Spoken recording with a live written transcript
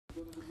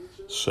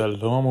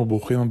שלום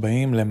וברוכים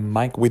הבאים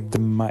למייק with the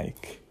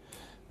mic.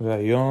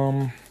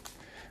 והיום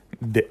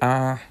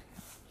דעה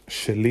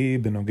שלי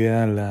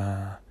בנוגע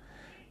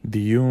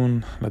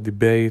לדיון,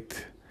 לדיבייט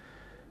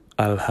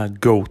על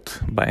ה-GOAT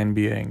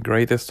ב-NBA,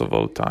 Greatest of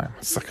All Time,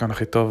 השחקן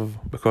הכי טוב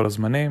בכל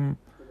הזמנים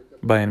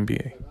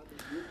ב-NBA.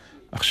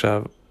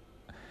 עכשיו,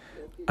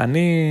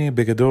 אני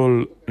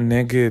בגדול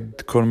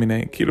נגד כל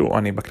מיני, כאילו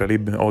אני בכללי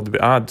מאוד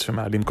בעד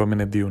שמעלים כל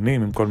מיני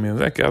דיונים עם כל מיני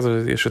זה, כי אז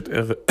יש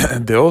יותר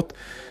דעות,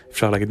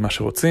 אפשר להגיד מה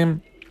שרוצים,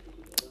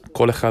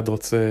 כל אחד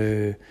רוצה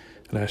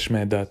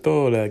להשמיע את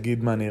דעתו,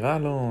 להגיד מה נראה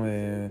לו,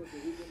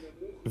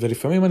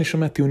 ולפעמים אני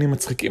שומע טיעונים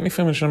מצחיקים,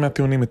 לפעמים אני שומע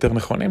טיעונים יותר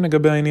נכונים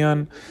לגבי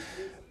העניין.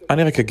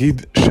 אני רק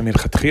אגיד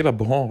שמלכתחילה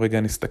בואו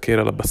רגע נסתכל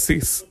על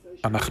הבסיס,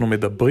 אנחנו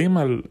מדברים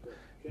על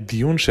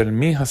דיון של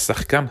מי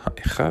השחקן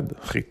האחד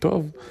הכי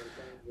טוב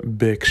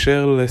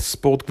בהקשר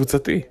לספורט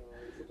קבוצתי.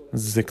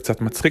 זה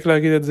קצת מצחיק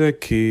להגיד את זה,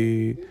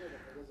 כי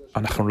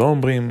אנחנו לא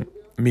אומרים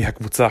מי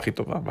הקבוצה הכי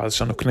טובה, ואז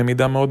יש לנו קנה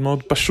מידה מאוד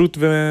מאוד פשוט,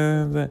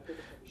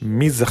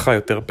 מי זכה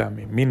יותר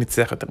פעמים, מי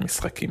ניצח יותר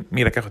משחקים,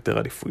 מי לקח יותר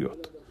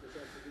אליפויות.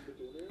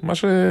 מה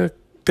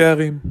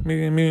שתארים,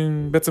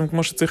 בעצם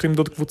כמו שצריך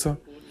למדוד קבוצה.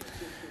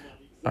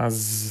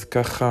 אז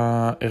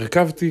ככה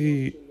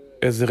הרכבתי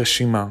איזו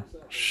רשימה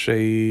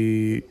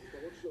שהיא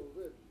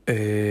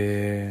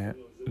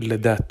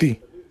לדעתי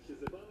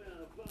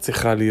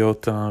צריכה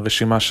להיות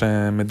הרשימה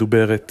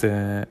שמדוברת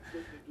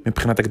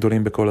מבחינת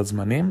הגדולים בכל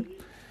הזמנים.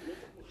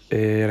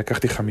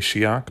 לקחתי 5,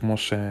 כמו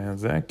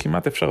שזה,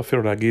 כמעט אפשר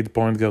אפילו להגיד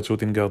point guard,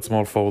 shooting guard,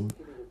 small forward,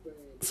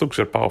 סוג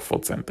של power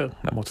forward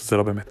center, למרות שזה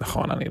לא באמת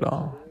נכון,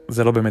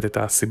 זה לא באמת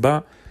הייתה הסיבה.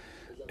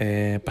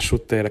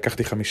 פשוט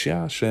לקחתי 5,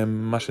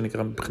 שהם מה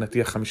שנקרא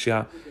מבחינתי 5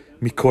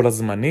 מכל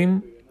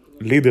הזמנים,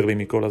 לידרלי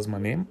מכל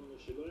הזמנים,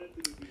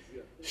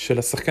 של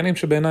השחקנים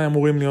שבעיניי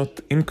אמורים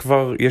להיות, אם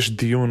כבר יש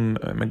דיון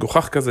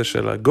מגוחך כזה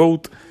של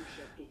הגוט,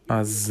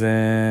 אז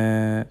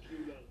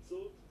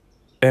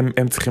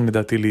הם צריכים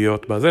לדעתי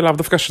להיות בזה, לאו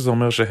דווקא שזה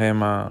אומר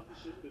שהם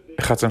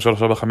ה-1, 2,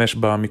 3, 4, 5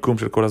 במיקום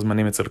של כל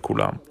הזמנים אצל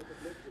כולם.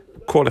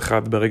 כל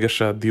אחד ברגע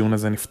שהדיון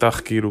הזה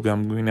נפתח, כאילו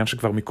גם עניין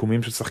שכבר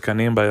מיקומים של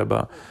שחקנים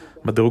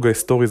בדירוג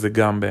ההיסטורי, זה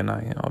גם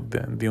בעיניי עוד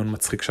דיון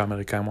מצחיק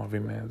שהאמריקאים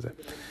אוהבים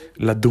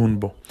לדון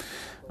בו.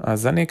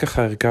 אז אני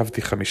ככה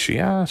הרכבתי 5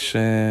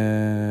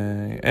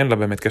 שאין לה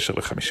באמת קשר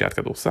ל5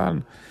 כדורסל,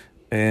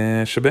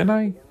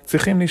 שבעיניי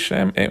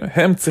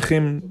הם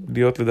צריכים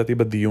להיות לדעתי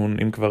בדיון,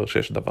 אם כבר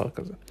שיש דבר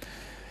כזה.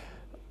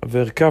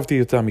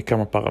 והרכבתי אותה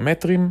מכמה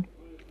פרמטרים,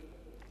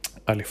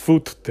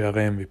 אליפות,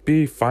 תארי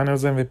MVP,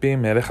 פיינלס MVP,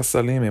 מלך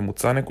הסלים,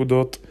 ממוצע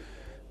נקודות,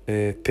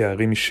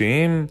 תארים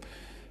אישיים,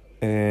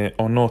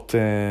 עונות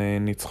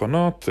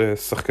ניצחונות,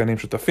 שחקנים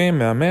שותפים,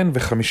 מאמן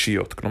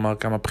וחמישיות, כלומר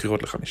כמה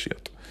בחירות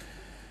לחמישיות.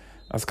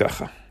 אז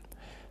ככה,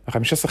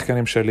 5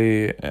 שחקנים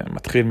שלי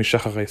מתחיל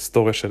משחר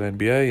ההיסטוריה של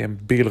ה-NBA, הם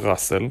ביל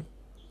ראסל,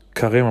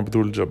 קרים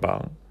אבדול ג'אבר,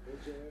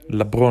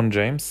 לברון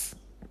ג'יימס,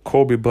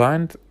 קובי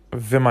בריינט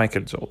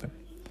ומייקל ג'ורדן.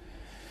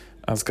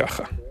 אז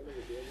ככה,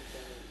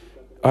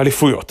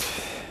 האליפויות.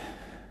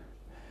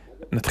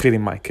 נתחיל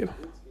עם מייקל.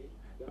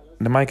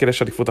 למייקל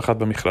יש אליפות אחת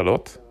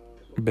במכללות,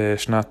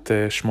 בשנת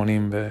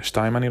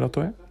 82 אני לא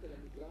טועה.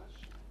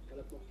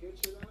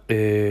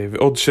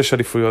 ועוד 6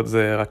 אליפויות,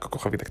 זה רק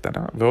הכוכבית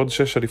הקטנה, ועוד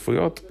 6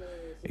 אליפויות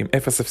עם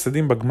 0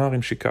 הפסדים בגמר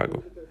עם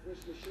שיקגו.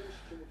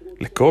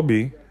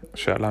 לקובי,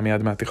 שעלה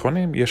מיד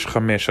מהתיכונים, יש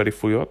 5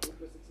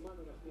 אליפויות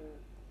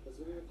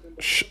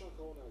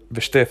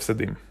ו2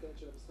 הפסדים.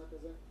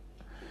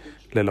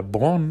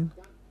 ללברון,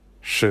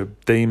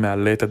 שדי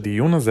מעלה את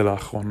הדיון הזה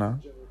לאחרונה,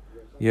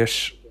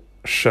 יש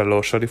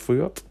 3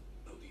 אליפויות,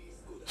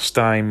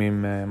 2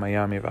 עם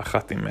מיימי ו1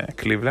 עם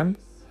קליבלנד,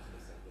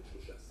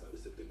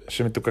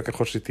 שמתוקה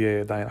ככל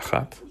שתהיה עדיין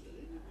 1,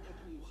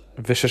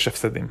 ו6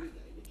 הפסדים.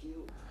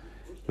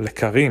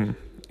 לקרים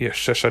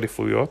יש 6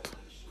 אליפויות,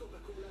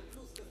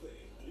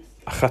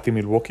 1 עם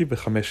מילווקי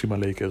ו5 עם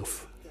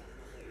הלייקרס.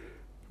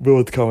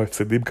 ועוד כמה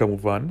הפסדים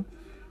כמובן.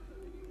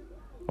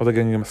 עוד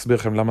רגע אני מסביר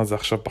לכם למה זה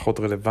עכשיו פחות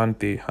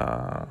רלוונטי,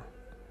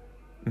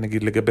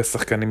 נגיד לגבי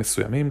שחקנים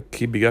מסוימים,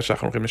 כי בגלל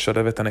שאנחנו הולכים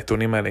לשלב את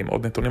הנתונים האלה עם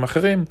עוד נתונים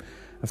אחרים,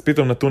 אז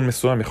פתאום נתון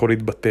מסוים יכול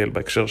להתבטל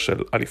בהקשר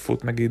של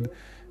אליפות נגיד,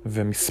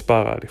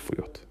 ומספר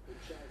האליפויות.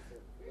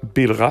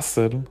 ביל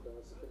ראסל,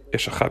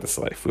 יש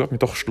 11 אליפויות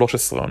מתוך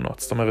 13 עונות,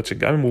 זאת אומרת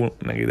שגם אם הוא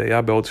נגיד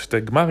היה בעוד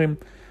 2 גמרים,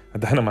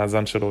 עדיין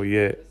המאזן שלו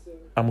יהיה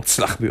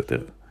המוצלח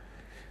ביותר.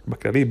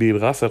 בכללי ביל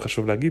ראסל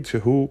חשוב להגיד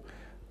שהוא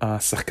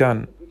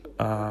השחקן,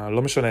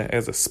 לא משנה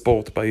איזה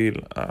ספורט פעיל,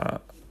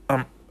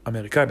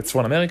 אמריקאי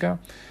בצפון אמריקה,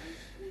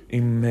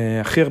 עם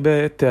הכי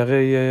הרבה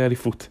תארי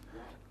אליפות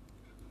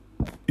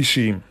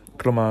אישיים.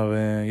 כלומר,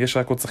 יש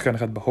רק עוד שחקן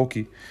אחד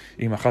בהוקי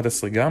עם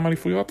 11 גם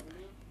אליפויות,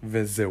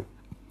 וזהו.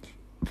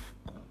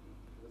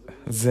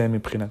 זה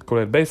מבחינת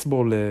כולל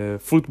בייסבול,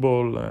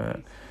 פוטבול,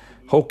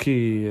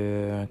 הוקי,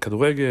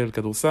 כדורגל,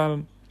 כדורסל.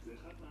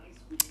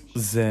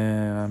 זה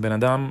בן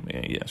אדם,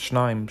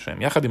 2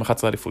 שהם יחד עם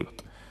 11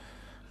 אליפויות.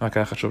 רק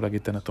היה חשוב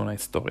להגיד את הנתון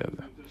ההיסטורי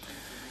הזה.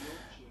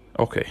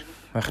 אוקיי,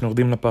 אנחנו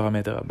יורדים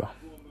לפרמטר הבא.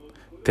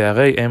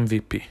 תארי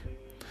MVP.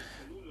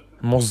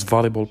 most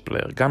valuable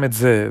player. גם את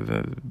זה,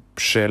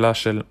 שאלה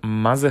של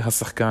מה זה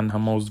השחקן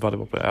ה-most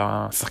valuable player,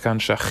 השחקן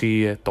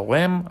שהכי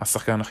תורם,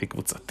 השחקן הכי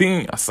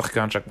קבוצתי,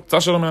 השחקן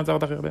שהקבוצה שלו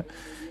מנצחת הכי הרבה.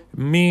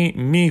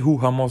 מי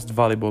הוא ה-most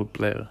valuable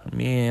player?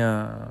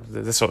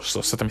 זה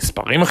שעושה את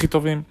המספרים הכי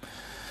טובים,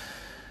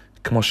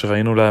 כמו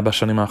שראינו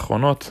בשנים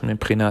האחרונות,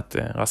 מבחינת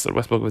ראסל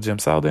ווסטברוק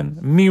וג'יימס הרדן.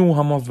 מי הוא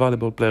ה-most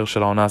valuable player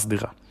של העונה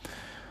הסדירה?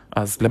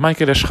 אז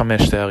למייקל יש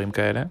 5 תארים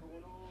כאלה.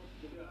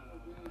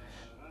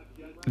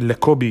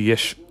 לקובי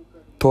יש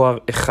תואר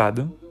אחד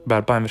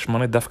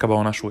ב-2008, דווקא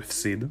בעונה שהוא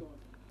הפסיד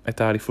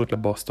את האליפות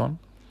לבוסטון.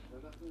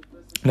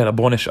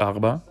 ללברון יש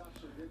 4.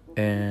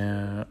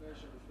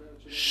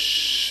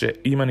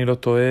 שאם אני לא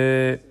טועה,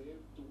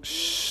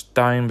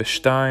 2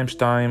 ו-2,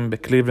 2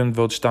 בקליבלנד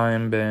ועוד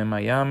 2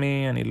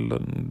 במיימי, אני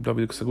לא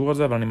בדיוק סגור על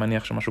זה, אבל אני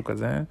מניח שמשהו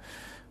כזה,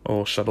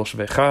 או 3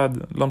 ו-1,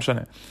 לא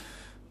משנה.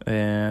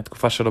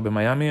 התקופה שלו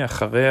במיימי,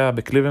 אחריה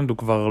בקליבלנד הוא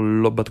כבר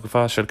לא,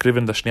 בתקופה של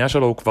קליבלנד השנייה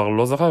שלו הוא כבר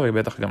לא זכה,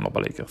 ובטח גם לא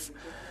בלייקרס.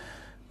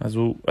 אז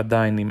הוא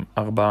עדיין עם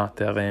 4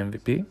 תארי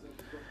MVP.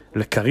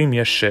 לקרים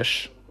יש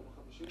 6,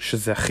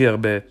 שזה הכי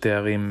הרבה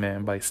תארים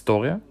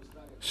בהיסטוריה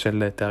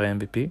של תארי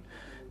MVP.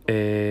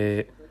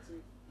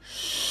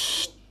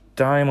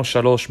 2 או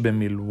 3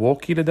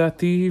 במילווקי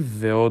לדעתי,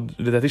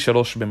 לדעתי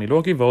 3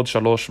 במילווקי, ועוד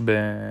 3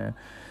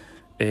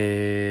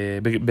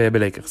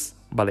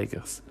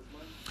 בלייקרס.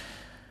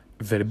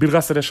 ולביל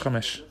ראסל יש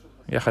 5.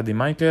 יחד עם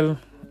מייקל,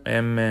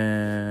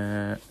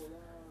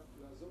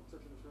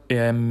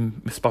 הם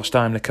מספר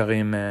 2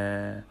 לקרים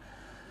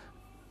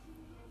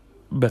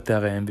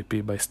בתארי MVP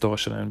בהיסטוריה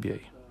של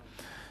ה-NBA.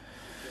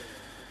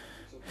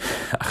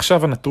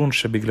 עכשיו הנתון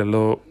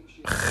שבגללו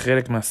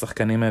חלק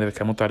מהשחקנים האלה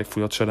וכמות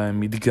האליפויות שלהם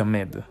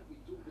מתגמד.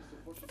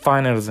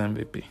 פיינלס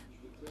MVP.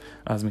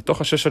 אז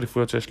מתוך 6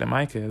 אליפויות שיש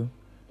למייקל,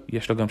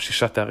 יש לו גם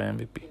 6 תארי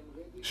MVP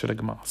של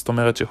הגמר. זאת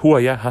אומרת שהוא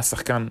היה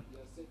השחקן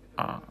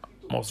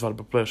ה-most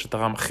valuable player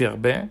שתרם הכי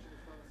הרבה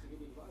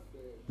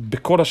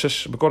בכל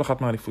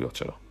אחת מהאליפויות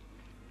שלו.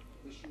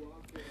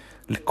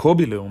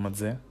 לקובי לעומת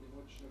זה,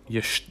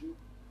 יש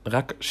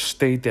רק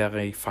 2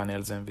 תארי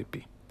פיינלס MVP.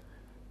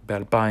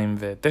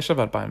 ב-2009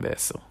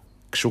 ו-2010,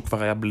 כשהוא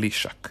כבר היה בלי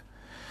שק.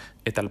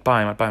 את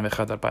 2000,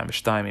 2001,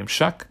 2002 עם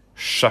שק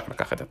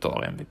לקח את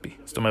התואר MVP.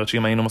 זאת אומרת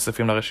שאם היינו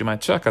מוסיפים לרשימה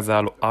את שק, אז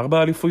היה לו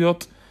 4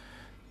 אליפויות,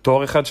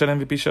 תואר אחד של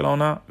MVP של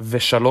העונה,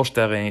 ו3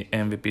 תארי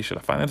MVP של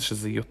הפיינלס,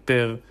 שזה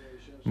יותר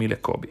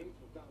מלקובי.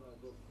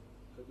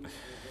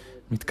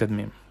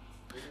 מתקדמים.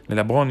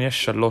 ללברון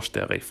יש 3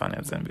 תארי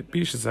פיינלס MVP,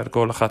 שזה על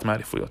כל אחת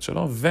מהאליפויות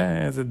שלו,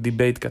 וזה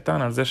דיבייט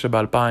קטן על זה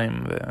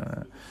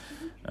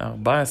שב-2014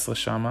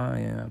 שמה,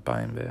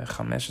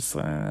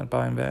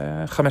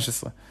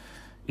 2015,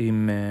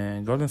 עם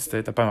גולדן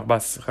סטייט,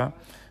 2014,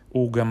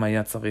 הוא גם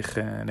היה צריך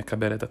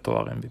לקבל את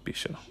התואר MVP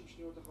שלו.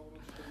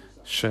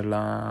 של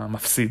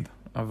המפסיד,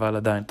 אבל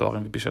עדיין תואר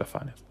MVP של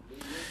הפיינלס.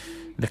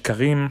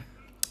 לקרים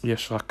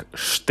יש רק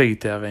 2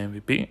 תארי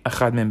MVP,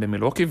 אחד מהם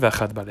במילווקי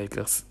ואחד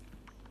בלייקרס.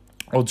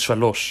 עוד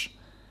 3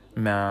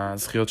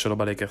 מהזכיות שלו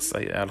בלייקרס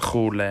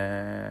הלכו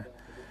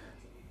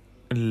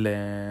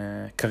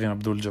לקרים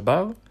אבדול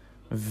ג'אבר,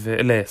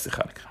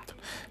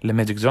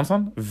 למג'יק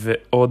ג'ונסון,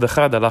 ועוד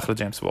אחד הלך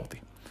לג'יימס וורטי.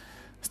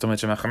 זאת אומרת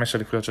שמה5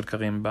 אליפויות של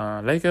קרים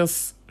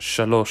בלייקרס,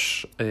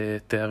 3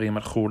 תארים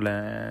הלכו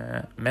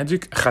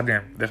למג'יק, אחד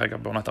מהם, דרך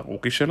אגב, בעונת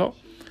הרוקי שלו,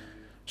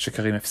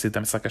 שקרים הפסיד את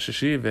המשחק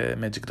השישי,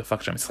 ומג'יק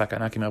דפק שהמשחק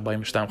ענק עם 42-15.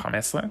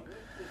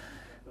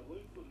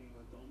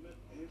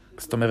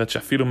 זאת אומרת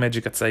שאפילו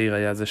מג'יק הצעיר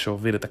היה זה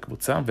שהוביל את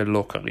הקבוצה,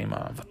 ולא קרים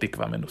הוותיק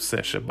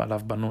והמנוסה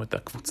שבעליו בנו את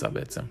הקבוצה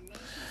בעצם.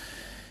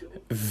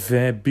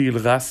 וביל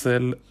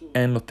ראסל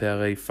אין לו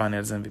תארי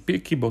פיינלס MVP,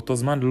 כי באותו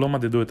זמן לא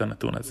מדדו את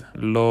הנתון הזה.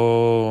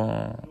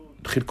 לא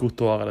חילקו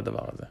תואר על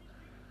הדבר הזה.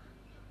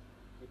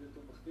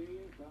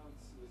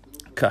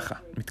 ככה,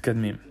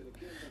 מתקדמים.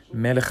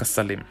 מלך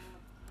הסלים.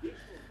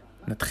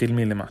 נתחיל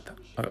מלמטה.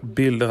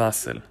 ביל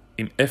ראסל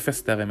עם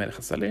 0 תארי מלך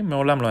הסלים,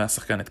 מעולם לא היה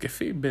שחקן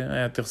התקפי,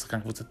 היה יותר שחקן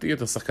קבוצתי,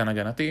 יותר שחקן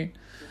הגנתי.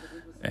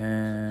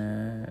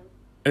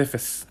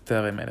 0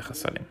 תארי מלך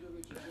הסלים.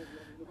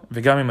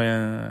 וגם אם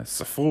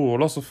ספרו או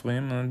לא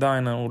סופרים,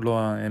 עדיין הוא לא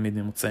העמיד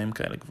ממוצעים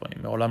כאלה גבוהים.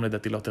 מעולם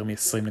לדעתי לא יותר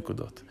מ-20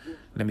 נקודות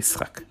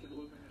למשחק,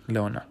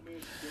 לעונה.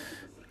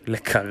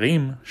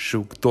 לקרים,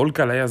 שהוא גדול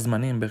קלעי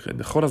הזמנים,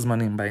 בכל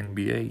הזמנים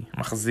ב-NBA,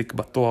 מחזיק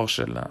בתואר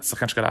של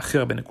השחקן שקלע הכי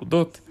הרבה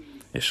נקודות,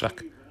 יש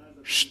רק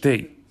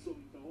 2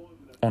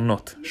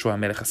 עונות שהוא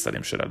המלך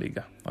הסלים של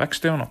הליגה. רק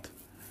 2 עונות.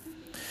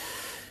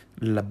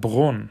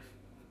 לברון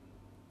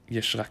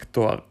יש רק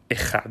תואר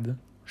אחד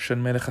של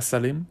מלך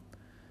הסלים.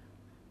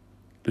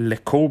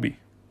 לקובי,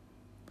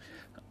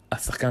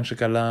 השחקן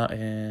שקלה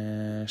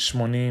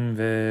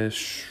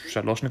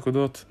 83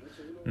 נקודות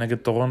נגד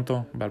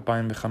טורונטו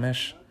ב-2005.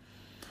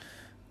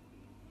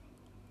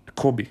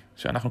 קובי,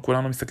 שאנחנו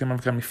כולנו מסתכלים על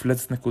כאן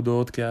מפלצת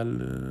נקודות,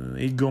 כעל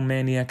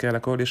איגומניה, כעל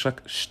הכל, יש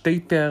רק 2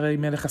 תארי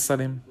מלך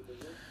הסלים.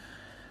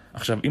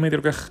 עכשיו, אם הייתי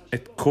לוקח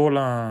את כל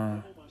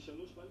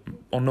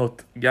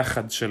העונות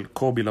יחד של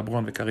קובי,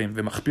 לברון וקרים,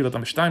 ומכפיל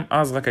אותם ב2,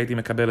 אז רק הייתי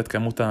מקבל את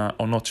כמות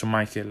העונות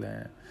שמייקל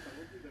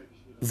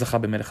זכה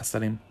במלך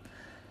הסלים.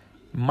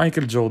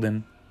 מייקל ג'ורדן,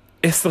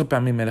 10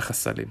 פעמים מלך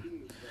הסלים.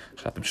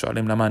 עכשיו אתם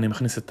שואלים למה אני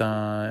מכניס את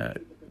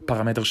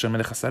הפרמטר של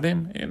מלך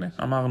הסלים? הנה,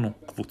 אמרנו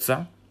קבוצה,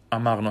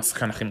 אמרנו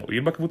השחקן הכי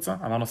מועיל בקבוצה,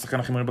 אמרנו השחקן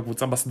הכי מועיל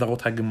בקבוצה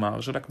בסדרות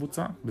הגמר של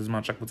הקבוצה,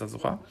 בזמן שהקבוצה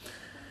זוכה.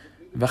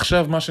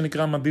 ועכשיו מה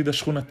שנקרא מדיד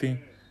השכונתי,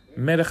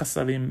 מלך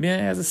הסלים,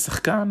 איזה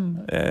שחקן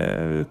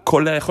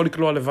יכול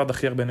לקלוע לבד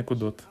הכי הרבה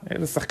נקודות.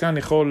 איזה שחקן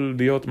יכול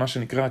להיות מה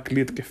שנקרא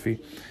כלי התקפי.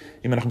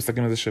 אם אנחנו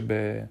מסתכלים על זה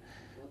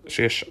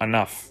שיש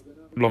ענף,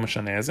 לא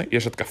משנה איזה,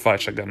 יש התקפה,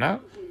 יש הגנה,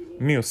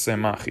 מי עושה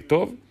מה הכי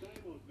טוב,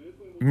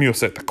 מי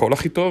עושה את הכל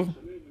הכי טוב,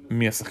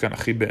 מי השחקן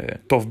הכי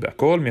טוב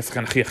בהכל, מי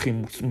השחקן הכי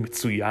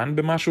מצוין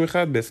במשהו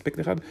אחד, באספקט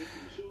אחד.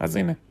 אז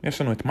הנה,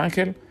 יש לנו את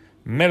מייקל,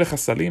 מלך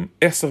הסלים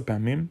 10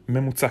 פעמים,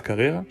 ממוצע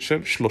קריירה של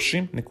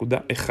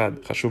 30.1.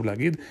 חשוב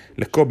להגיד,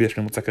 לקובי יש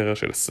ממוצע קריירה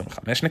של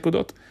 25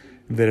 נקודות,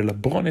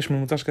 וללברון יש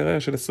ממוצע קריירה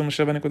של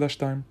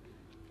 27.2.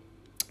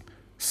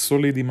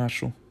 סולידי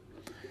משהו.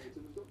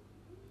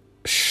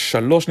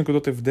 3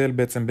 נקודות הבדל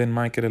בעצם בין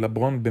מייקל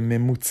ללברון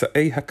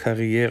בממוצעי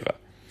הקריירה.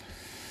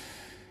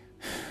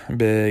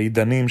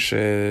 בעידנים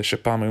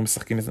שפעם היו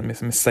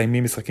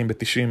מסיימים משחקים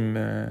ב-90,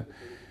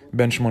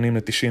 בין 80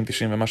 ל-90,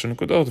 90 ומשהו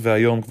נקודות,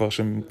 והיום כבר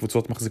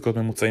שקבוצות מחזיקות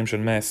ממוצעים של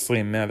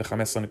 120,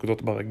 115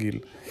 נקודות ברגיל.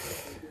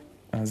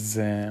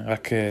 אז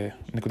רק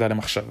נקודה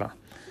למחשבה.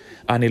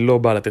 אני לא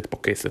בא לתת פה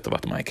קייס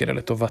לטובת מייקל, אלא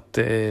לטובת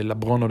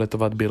לברון או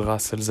לטובת ביל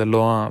ראסל, זה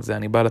לא זה,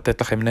 אני בא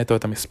לתת לכם נטו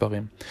את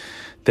המספרים.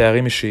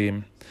 תארים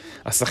אישיים.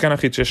 השחקן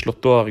היחיד שיש לו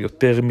תואר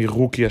יותר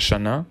מרוקי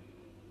השנה,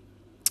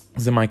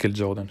 זה מייקל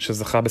ג'ורדן,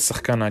 שזכה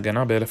בשחקן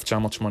ההגנה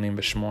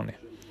ב-1988.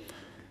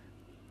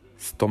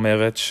 זאת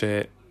אומרת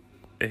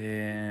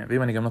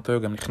ואם אני גם לא טועה,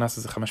 גם נכנס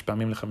איזה 5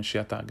 פעמים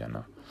לחמישיית ההגנה.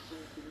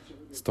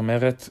 זאת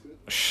אומרת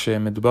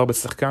שמדובר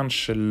בשחקן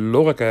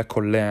שלא רק היה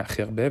קולע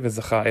הכי הרבה,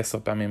 וזכה 10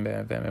 פעמים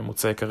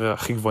בממוצעי קריירה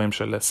הכי גבוהים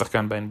של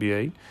שחקן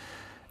ב-NBA,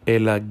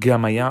 אלא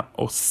גם היה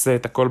עושה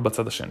את הכל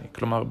בצד השני.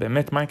 כלומר,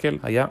 באמת מייקל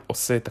היה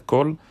עושה את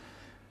הכל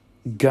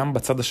גם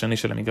בצד השני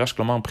של המגרש,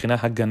 כלומר מבחינה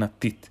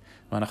הגנתית.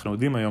 ואנחנו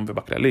יודעים היום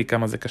ובכללי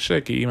כמה זה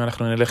קשה, כי אם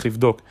אנחנו נלך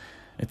לבדוק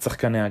את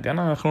שחקני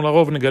ההגנה, אנחנו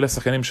לרוב נגלה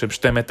שחקנים של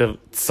 2 מטר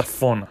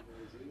צפונה.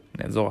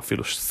 נעזור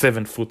אפילו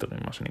 7 פוטרים,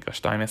 מה שנקרא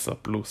 2.10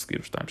 פלוס,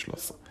 כאילו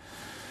 2.13.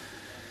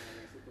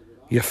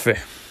 יפה.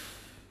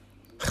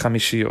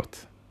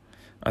 חמישיות.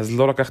 אז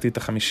לא לקחתי את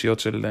החמישיות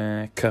של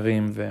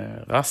קרים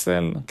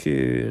וראסל, כי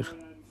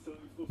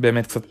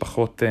באמת קצת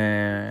פחות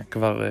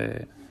כבר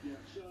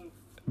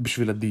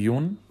בשביל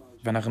הדיון,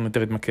 ואנחנו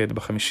יותר נתמקד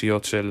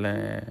בחמישיות של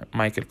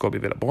מייקל, קובי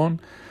ולברון.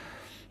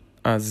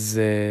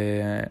 אז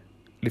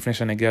לפני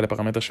שאני אגיע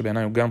לפרמטר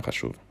שבעיניי הוא גם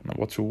חשוב,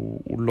 למרות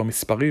שהוא לא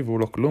מספרי והוא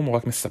לא כלום, הוא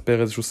רק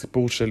מספר איזשהו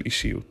סיפור של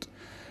אישיות.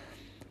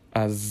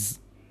 אז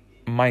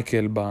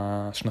מייקל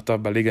בשנתיו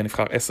בליגה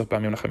נבחר 10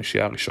 פעמים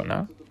לחמישייה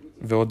הראשונה,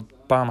 ועוד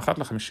פעם אחת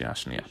לחמישייה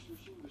השנייה.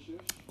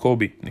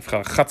 קובי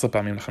נבחר 11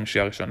 פעמים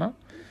לחמישייה הראשונה,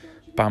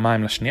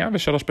 פעמיים לשנייה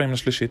ו3 פעמים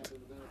לשלישית.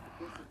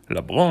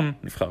 לברון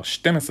נבחר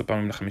 12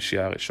 פעמים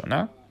לחמישייה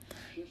הראשונה,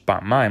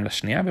 פעמיים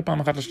לשנייה ופעם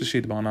אחת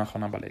לשלישית בעונה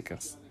האחרונה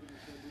בלייקרס.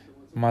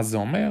 מה זה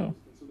אומר?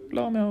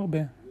 לא אומר הרבה.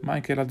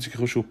 מייקל, אל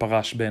תשכחו שהוא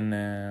פרש בין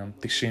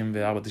 94-95,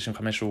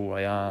 הוא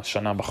היה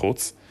שנה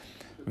בחוץ,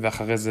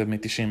 ואחרי זה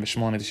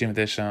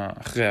מ-98-99,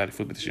 אחרי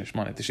האליפות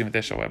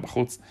ב-98-99 הוא היה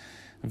בחוץ,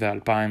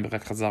 ו-2000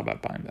 ורק חזר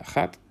ב-2001,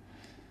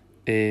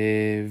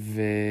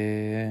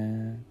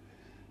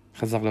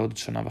 וחזר לעוד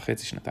שנה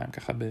וחצי, שנתיים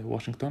ככה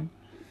בוושינגטון.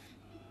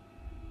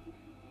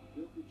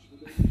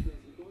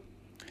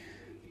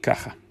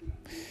 ככה.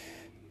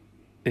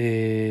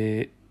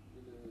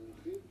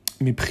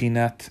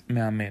 מבחינת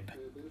מאמן.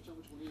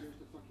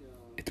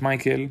 את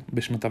מייקל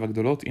בשנותיו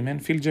הגדולות אימן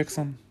פיל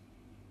ג'קסון.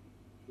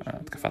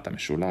 התקפת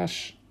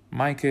המשולש,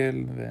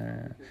 מייקל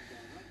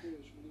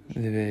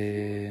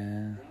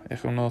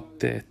איך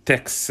אומרות,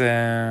 טקס,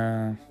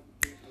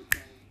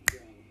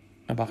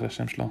 הבח לי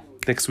השם שלו,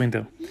 טקס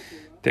ווינטר.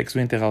 טקס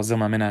ווינטר, העוזר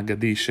מאמן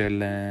האגדי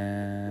של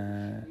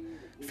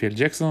פיל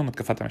ג'קסון,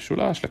 התקפת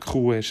המשולש,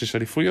 לקחו 6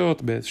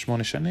 אליפויות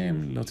ב8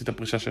 שנים, להוציא את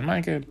הפרישה של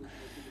מייקל.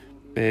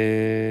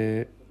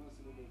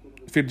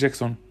 פיל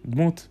ג'קסון,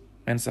 דמות,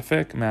 אין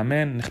ספק,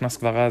 מאמן, נכנס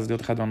כבר אז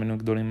להיות אחד מהמאמנים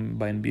הגדולים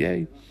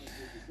ב-NBA,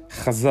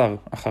 חזר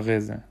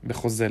אחרי זה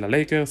בחוזה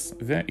ללייקרס,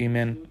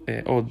 ואימן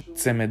עוד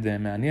צמד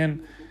מעניין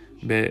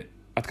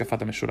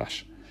בהתקפת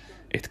המשולש.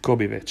 את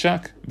קובי ואת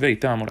שק,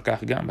 ואיתם הוא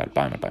לקח גם ב-2000,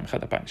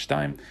 2001,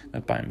 2002,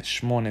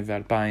 2008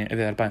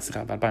 ו-2009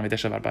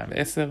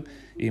 ו-2010,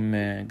 עם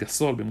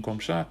גסול במקום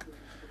שק.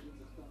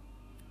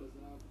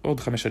 עוד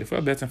 5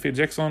 אליפויות, בעצם פיל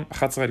ג'קסון,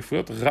 11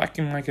 אליפויות, רק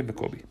עם מייקל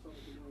וקובי.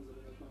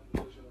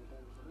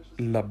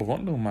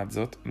 לברון לעומת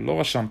זאת, לא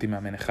רשמתי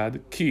מאמן אחד,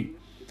 כי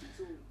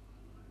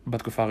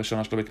בתקופה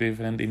הראשונה שלו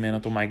בקליבלנד אימן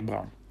אותו מייק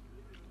בראון.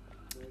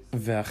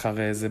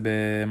 ואחרי זה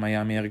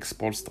במיימי אריק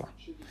ספולסטרה.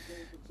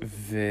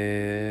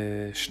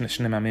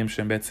 ושני מאמנים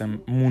שהם בעצם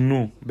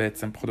מונו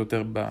בעצם פחות או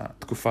יותר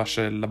בתקופה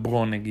של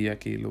לברון הגיע,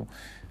 כאילו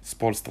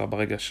ספולסטרה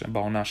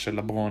בעונה של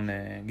לברון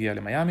הגיע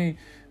למיימי,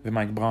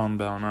 ומייק בראון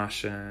בעונה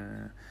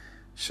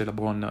של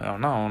לברון,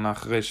 העונה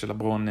אחרי של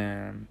לברון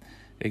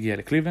הגיע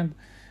לקליבלנד.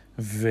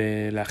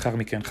 ולאחר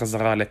מכן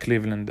חזרה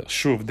לקליבלנד,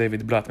 שוב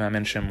דיוויד בלאט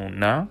מאמן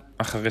שמונה,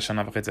 אחרי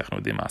שנה וחצי אנחנו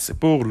יודעים מה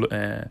הסיפור,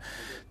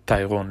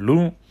 טיירון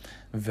לו,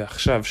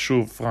 ועכשיו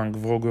שוב פרנק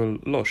ווגל,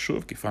 לא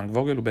שוב, כי פרנק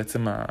ווגל הוא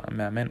בעצם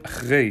המאמן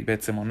אחרי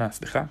בעצם עונה,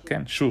 סליחה,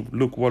 כן, שוב,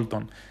 לוק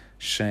וולטון,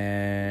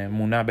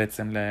 שמונה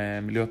בעצם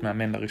להיות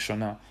מאמן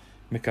לראשונה,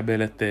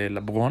 מקבל את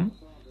לברון,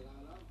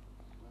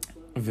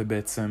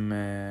 ובעצם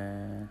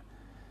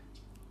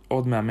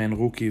עוד מאמן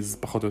רוקיז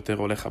פחות או יותר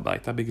הולך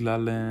הביתה,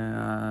 בגלל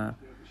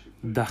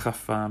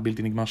הדחף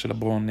הבלתי נגמר של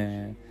לברון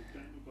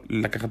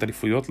לקחת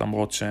אליפויות,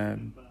 למרות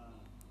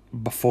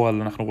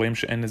שבפועל אנחנו רואים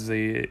שאין איזו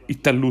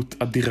התעלות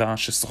אדירה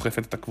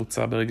שסוחפת את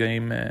הקבוצה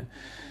ברגעים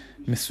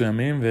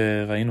מסוימים,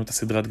 וראינו את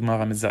הסדרת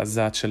גמר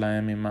המזעזעת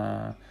שלהם עם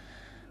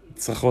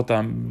הצרחות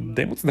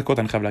הדי מוצדקות,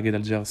 אני חייב להגיד,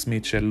 על ג'ר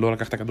סמית, שלא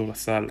לקח את הכדור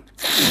לסל,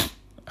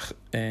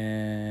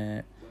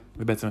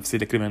 ובעצם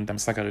הפסיד לקליבלנד את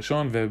המשחק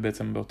הראשון,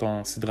 ובעצם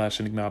באותו סדרה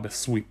שנגמרה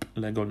בסוויפ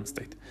לגולדן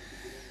סטייט.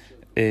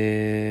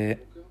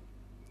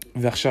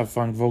 ועכשיו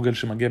פרנק ווגל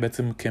שמגיע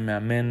בעצם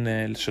כמאמן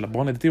של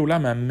לברון, לדעתי אולי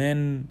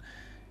מאמן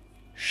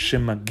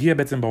שמגיע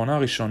בעצם בעונה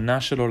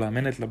הראשונה שלו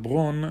לאמן את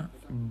לברון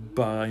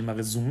עם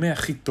הרזומה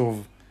הכי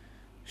טוב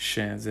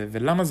שזה,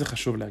 ולמה זה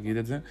חשוב להגיד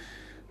את זה?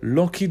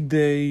 לא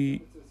כדי,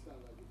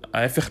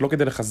 ההפך, לא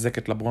כדי לחזק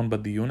את לברון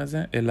בדיון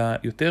הזה, אלא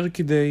יותר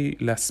כדי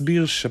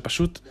להסביר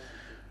שפשוט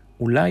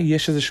אולי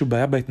יש איזושהי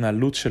בעיה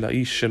בהתנהלות של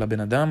האיש, של הבן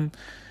אדם,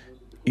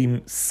 עם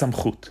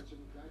סמכות.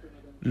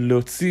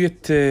 להוציא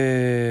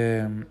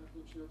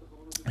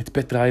את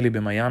פט ריילי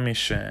במיימי,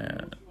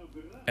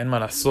 שאין מה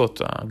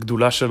לעשות,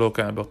 הגדולה שלו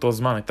באותו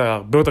זמן הייתה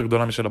הרבה יותר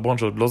גדולה משל לברון,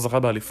 שעוד לא זכה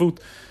באליפות,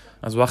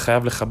 אז הוא היה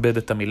חייב לכבד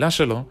את המילה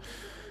שלו.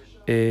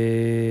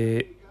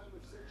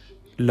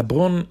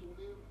 לברון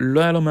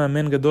לא היה לו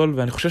מאמן גדול,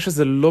 ואני חושב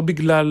שזה לא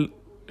בגלל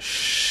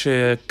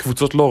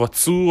שקבוצות לא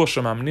רצו, או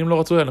שמאמנים לא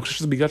רצו, אני חושב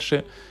שזה בגלל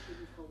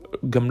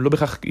גם לא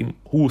בכך אם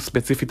הוא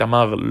ספציפית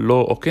אמר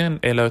לא או כן,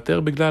 אלא יותר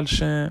בגלל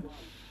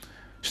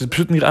שזה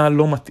פשוט נראה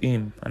לא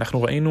מתאים.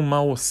 אנחנו ראינו מה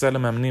הוא עושה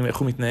למאמנים, איך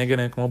הוא מתנהג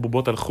אליהם כמו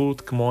בובות על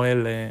חוט, כמו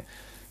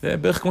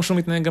בערך כמו שהוא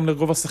מתנהג גם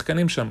לרוב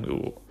השחקנים שם.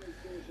 הוא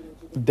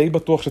די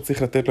בטוח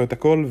שצריך לתת לו את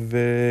הכל,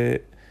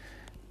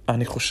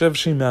 ואני חושב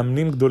שעם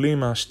מאמנים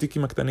גדולים,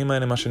 השטיקים הקטנים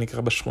האלה, מה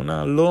שנקרא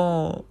בשכונה,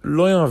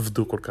 לא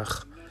יעבדו כל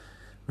כך.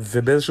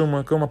 ובאיזשהו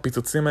מקום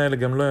הפיצוצים האלה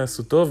גם לא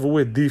יעשו טוב, והוא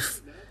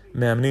עדיף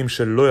מאמנים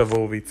שלא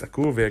יבואו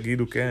ויצעקו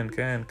ויגידו כן,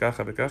 כן,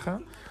 ככה וככה,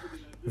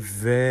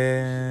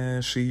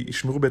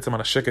 ושישמרו בעצם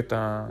על השקט,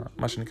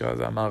 מה שנקרא,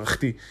 זה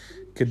המערכתי,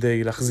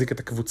 כדי להחזיק את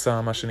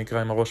הקבוצה, מה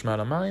שנקרא, עם הראש מעל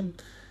המים.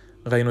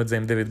 ראינו את זה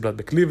עם דיוויד בלאט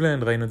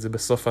בקליבלנד, ראינו את זה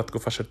בסוף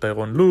התקופה של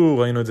טיירון לו,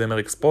 ראינו את זה עם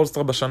אריק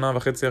ספולסטרה בשנה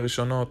וחצי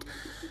הראשונות,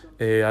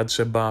 עד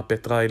שבא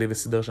פט ריילי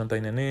וסידר שם את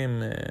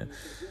העניינים,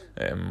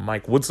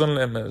 מייק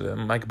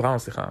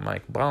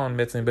בראון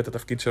בעצם איבד את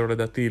התפקיד שלו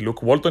לדעתי,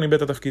 לוק וולטון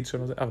איבד את התפקיד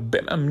שלו,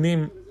 הרבה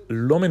מאמנים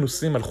לא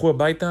מנוסים הלכו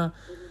הביתה,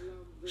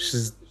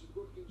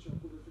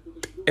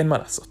 אין מה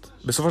לעשות.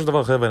 בסופו של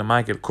דבר חבר'ה,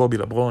 מייקל, קובי,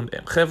 לברון,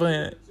 הם חבר'ה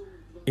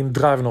עם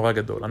דרייב נורא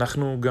גדול.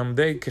 אנחנו גם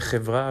די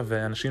כחברה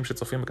ואנשים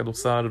שצופים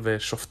בכדורסל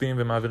ושופטים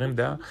ומעבירים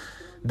דעה,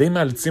 די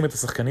מאלצים את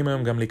השחקנים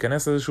היום גם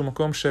להיכנס לאיזשהו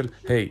מקום של,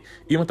 היי,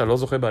 אם אתה לא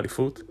זוכה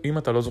באליפות, אם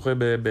אתה לא זוכה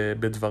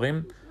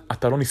בדברים,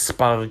 אתה לא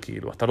נספר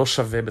כאילו, אתה לא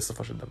שווה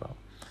בסופו של דבר.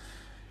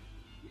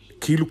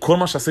 כאילו כל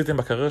מה שעשיתם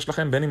בקריירה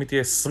שלכם, בין אם היא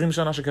תהיה 20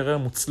 שנה של קריירה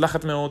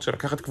מוצלחת מאוד, של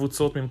לקחת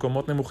קבוצות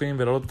ממקומות נמוכים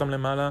ולעלות אותם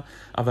למעלה,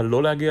 אבל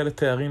לא להגיע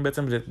לתארים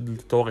בעצם,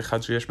 לתואר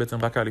אחד שיש בעצם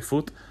רק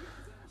האליפות,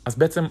 אז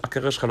בעצם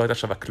הקריירה שלך לא הייתה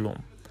שווה כלום.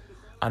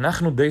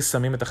 אנחנו די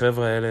שמים את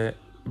החבר'ה האלה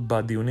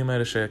בדיונים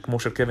האלה, שכמו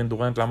של קווין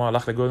דורנט, למה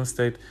הלך לגולדן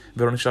סטייט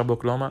ולא נשאר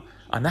באוקלהומה,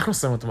 אנחנו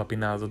שמים אותם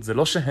בפינה הזאת, זה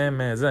לא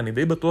שהם, אני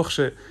די בטוח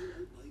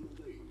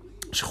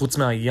שחוץ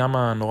מהים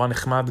הנורא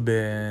נחמד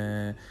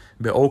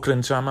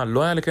באוקלנד שם,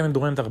 לא היה לקווין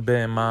דורנט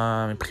הרבה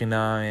מה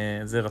מבחינה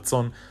זה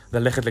רצון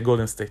ללכת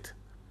לגולדן סטייט.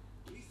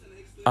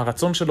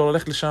 הרצון שלו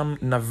ללכת לשם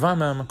נבע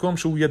מהמקום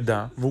שהוא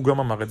ידע, והוא גם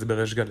אמר את זה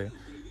בריש גלי,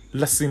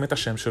 לשים את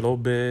השם שלו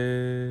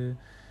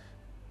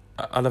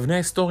על אבני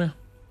ההיסטוריה.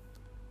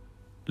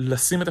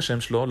 לשים את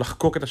השם שלו,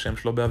 לחקוק את השם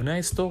שלו באבני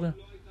ההיסטוריה.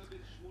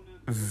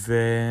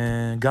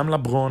 וגם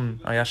לברון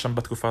היה שם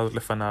בתקופה הזאת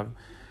לפניו.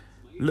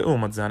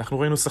 לעומת זה, אנחנו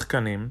ראינו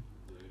שחקנים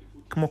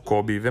כמו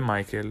קובי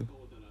ומייקל,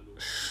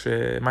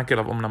 שמייקל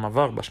אומנם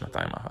עבר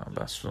בשנתיים,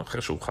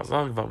 אחרי שהוא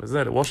חזר כבר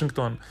וזה,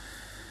 לוושינגטון,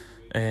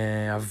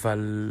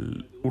 אבל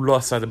הוא לא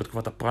עשה את זה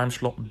בתקופת הפריים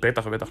שלו,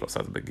 בטח ובטח לא עשה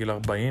את זה בגיל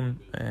 40,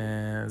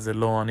 זה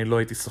לא, אני לא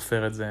הייתי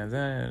סופר את זה,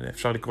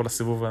 אפשר לקרוא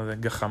לסיבוב הזה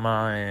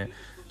גחמה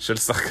של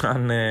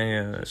שחקן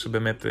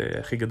שבאמת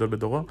הכי גדול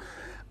בדורו,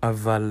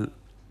 אבל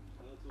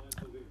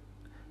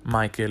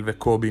מייקל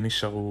וקובי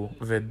נשארו,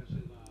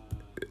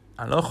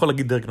 אני לא יכול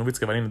להגיד דרק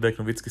נוביצקי, אבל הנה דרק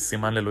נוביצקי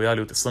סימן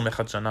ללויאליות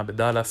 21 שנה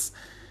בדלס,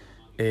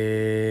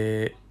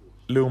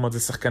 לעומת זה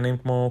שחקנים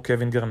כמו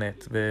קווין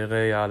גרנט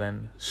וריי אלן,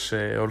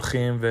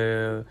 שהולכים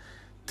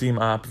וטים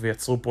אפ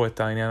ויצרו פה את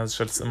העניין הזה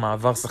של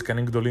מעבר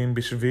שחקנים גדולים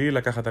בשביל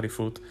לקחת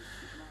אליפות,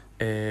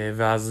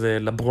 ואז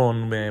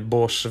לברון,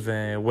 בוש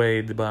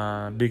ווייד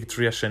בביג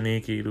טרי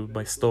השני כאילו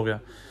בהיסטוריה,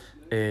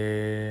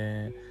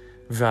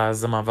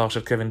 ואז המעבר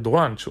של קווין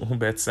דורנט, שהוא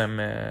בעצם,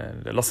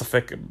 ללא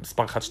ספק,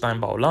 מספר 1-2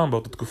 בעולם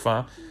באותה תקופה,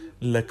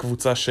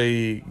 לקבוצה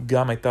שהיא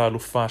גם הייתה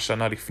אלופה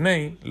שנה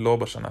לפני, לא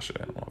בשנה שהוא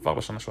עבר,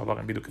 בשנה שהוא עבר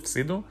הם בדיוק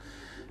הפסידו,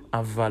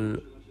 אבל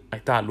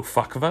הייתה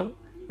אלופה כבר,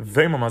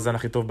 ועם המאזן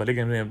הכי טוב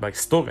בליגה,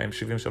 בהיסטוריה, עם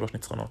 73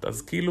 ניצחונות.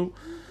 אז כאילו,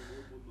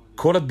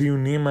 כל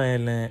הדיונים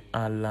האלה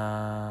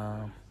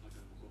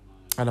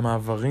על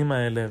המעברים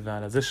האלה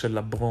ועל זה של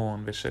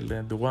לברון ושל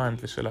דורנט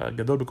ושל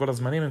הגדול בכל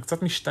הזמנים, הם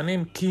קצת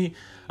משתנים כי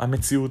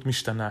המציאות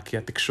משתנה, כי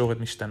התקשורת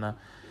משתנה.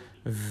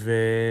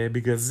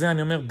 ובגלל זה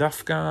אני אומר,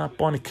 דווקא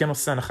פה אני כן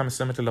עושה הנחה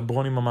מסוימת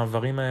ללברון עם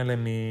המעברים האלה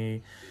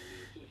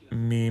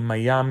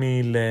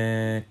ממיימי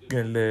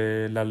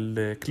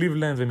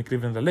לקליבלנד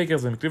ומקליבלנד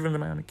ללייקרס ומקליבלנד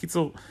למיימי.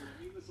 קיצור,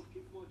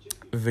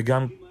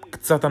 וגם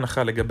קצת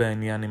הנחה לגבי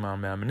העניין עם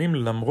המאמנים,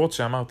 למרות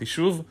שאמרתי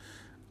שוב,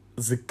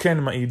 זה כן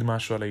מעיד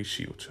משהו על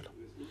האישיות שלו.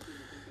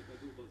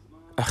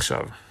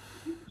 עכשיו,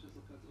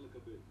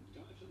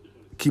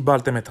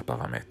 קיבלתם את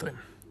הפרמטרים,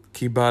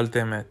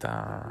 קיבלתם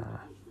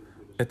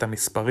את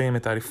המספרים,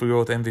 את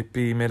האליפויות, MVP,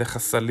 מלך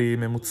הסלים,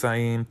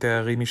 ממוצעים,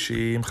 תארים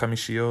אישיים,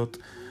 חמישיות,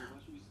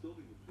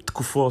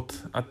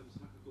 תקופות.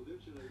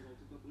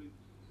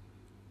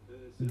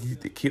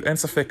 כאילו אין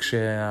ספק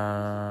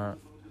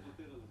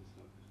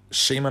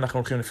שאם אנחנו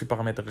הולכים לפי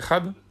פרמטר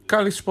אחד,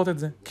 קל לשפוט את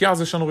זה. כי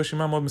אז יש לנו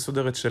רשימה מאוד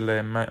מסודרת של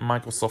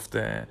מייקרוסופט,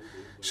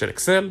 של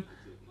אקסל,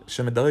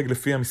 שמדרג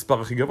לפי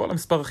המספר הכי גבוה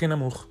למספר הכי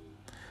נמוך.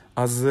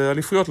 אז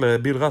אליפויות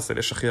לביל ראסל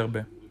יש הכי הרבה.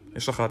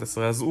 יש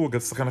 11, אז הוא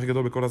השחקן הכי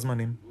גדול בכל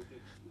הזמנים.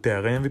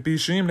 תארי MVP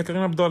אישיים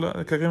לקרים אבדול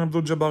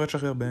ג'אבר יש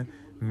הכי הרבה.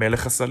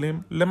 מלך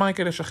הסלים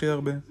למייקל יש הכי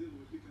הרבה.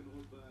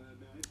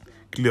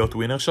 קליעות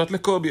ווינר שוט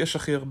לקובי יש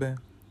הכי הרבה.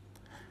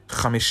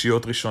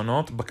 חמישיות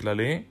ראשונות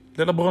בכללי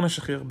ללברון יש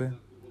הכי הרבה.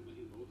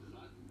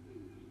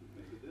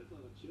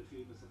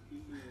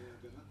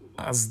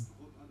 אז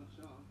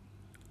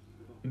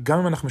גם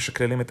אם אנחנו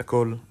משקללים את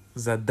הכל,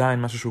 זה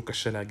עדיין משהו שהוא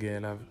קשה להגיע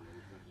אליו.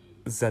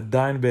 זה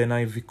עדיין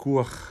בעיניי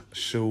ויכוח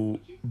שהוא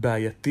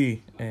בעייתי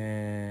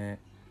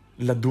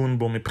לדון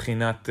בו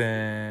מבחינת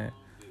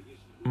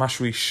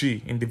משהו אישי,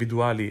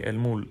 אינדיבידואלי, אל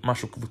מול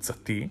משהו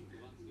קבוצתי.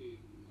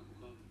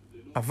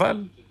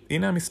 אבל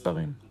הנה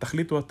המספרים,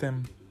 תחליטו אתם.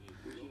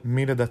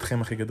 מי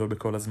לדעתכם הכי גדול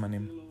בכל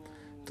הזמנים?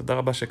 תודה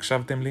רבה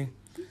שהקשבתם לי.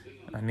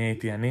 אני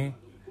הייתי אני,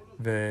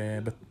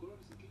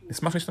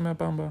 ונשמח להשתמע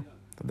פעם הבאה.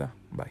 תודה,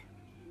 ביי.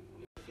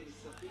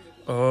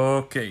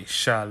 אוקיי,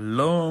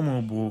 שלום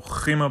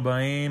וברוכים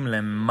הבאים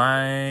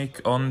למייק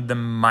on the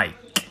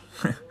mic.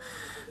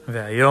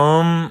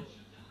 והיום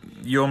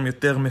יום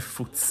יותר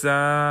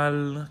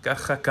מפוצל,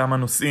 ככה כמה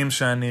נושאים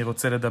שאני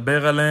רוצה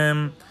לדבר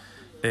עליהם.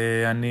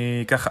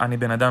 אני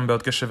בן אדם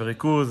בעוד קשב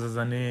וריכוז, אז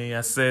אני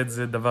אעשה את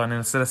זה אני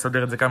אנסה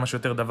לסדר את זה כמה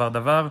שיותר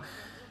דבר.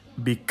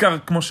 בעיקר,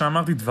 כמו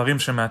שאמרתי, דברים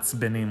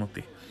שמעצבנים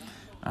אותי.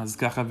 אז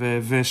ככה,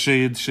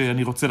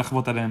 ושאני רוצה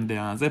לחוות עליהם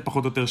דעה. זה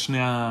פחות או יותר שני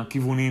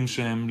הכיוונים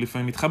שהם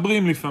לפעמים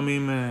מתחברים,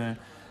 לפעמים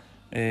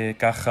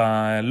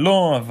ככה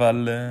לא,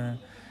 אבל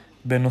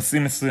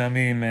בנושאים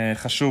מסוימים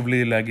חשוב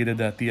לי להגיד את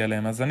דעתי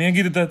עליהם. אז אני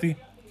אגיד את דעתי,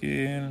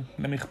 כי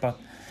למי אכפת.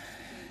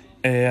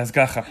 אז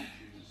ככה,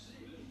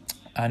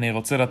 אני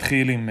רוצה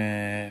להתחיל עם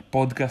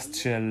פודקאסט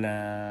של,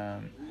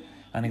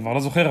 אני כבר לא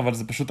זוכר, אבל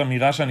זה פשוט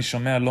אמירה שאני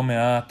שומע לא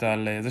מעט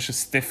על זה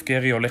שסטף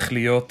קרי הולך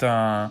להיות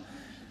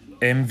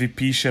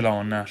MVP של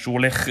העונה, שהוא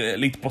הולך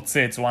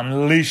להתפוצץ, הוא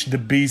unleash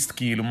the beast,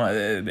 כאילו,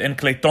 אין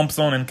קליי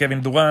תומפסון, אין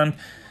קווין דורנט,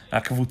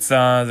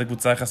 הקבוצה, זו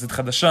קבוצה יחסית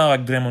חדשה, רק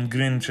דרמונד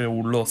גרין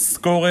שהוא לא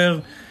סקורר,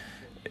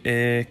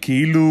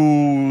 כאילו,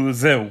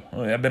 זהו,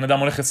 הבן אדם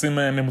הולך לשים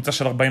ממוצע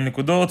של 40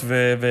 נקודות,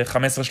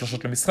 ו-15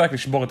 שלושות למשחק,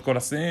 לשבור את כל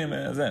השיאים,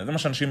 זה מה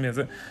שאנשים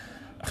זה.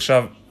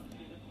 עכשיו,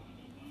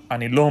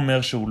 אני לא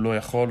אומר שהוא לא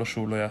יכול או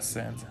שהוא לא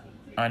יעשה את זה.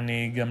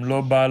 אני גם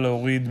לא בא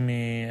להוריד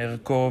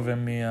מערכו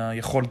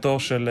ומהיכולתו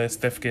של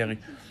סטף קרי.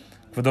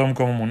 כבודו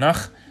במקום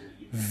המונח,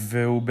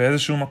 והוא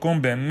באיזשהו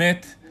מקום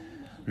באמת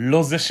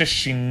לא זה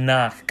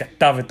ששינה,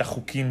 כתב את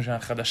החוקים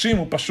החדשים,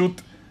 הוא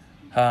פשוט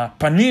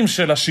הפנים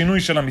של השינוי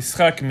של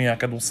המשחק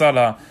מהכדורסל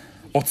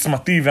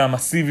העוצמתי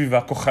והמסיבי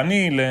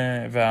והכוחני,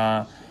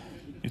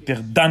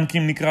 והיותר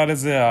דנקים נקרא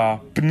לזה,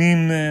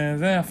 הפנים,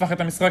 זה הפך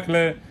את המשחק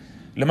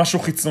למשהו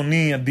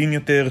חיצוני, עדין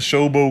יותר,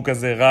 שואובו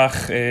כזה,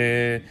 רך,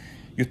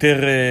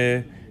 יותר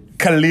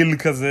קליל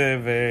כזה,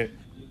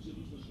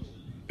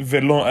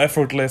 ולא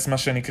effortless מה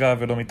שנקרא,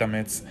 ולא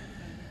מתאמץ.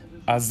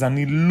 אז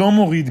אני לא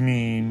מוריד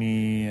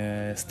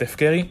מסטף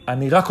קרי,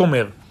 אני רק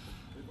אומר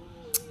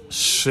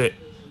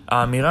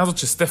שהאמירה הזאת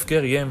שסטף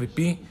קרי יהיה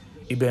MVP,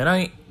 היא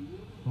בעיניי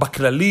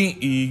בכללי,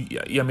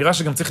 היא אמירה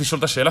שגם צריך לשאול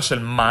את השאלה של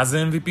מה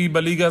זה MVP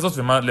בליגה הזאת,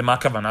 ולמה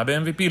הכוונה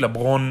ב-MVP.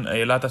 לברון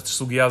העלה את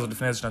הסוגיה הזאת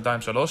לפני איזה 2-3,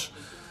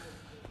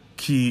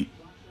 כי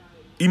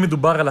אם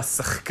מדובר על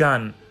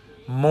השחקן,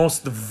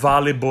 most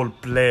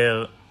valuable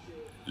player,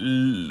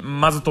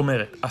 מה זאת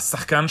אומרת?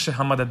 השחקן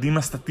שהמדדים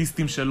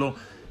הסטטיסטיים שלו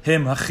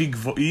הם הכי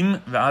גבוהים,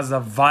 ואז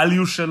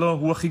ה-value שלו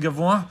הוא הכי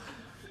גבוה.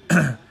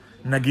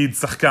 נגיד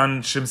שחקן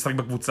שמשחק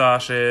בקבוצה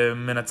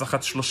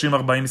שמנצחת 30-40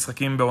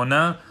 משחקים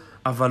בעונה,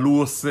 אבל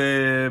הוא עושה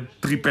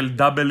טריפל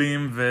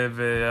דאבלים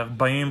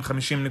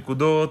ו-40-50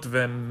 נקודות,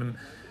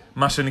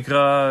 ומה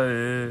שנקרא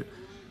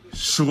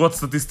שורות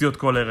סטטיסטיות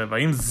כל ערב.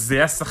 האם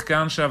זה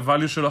השחקן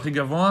שהvalue שלו הכי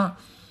גבוה,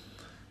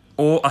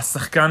 או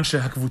השחקן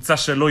שהקבוצה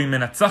שלו היא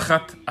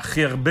מנצחת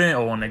הכי הרבה,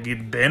 או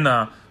נגיד בין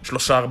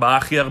ה3-4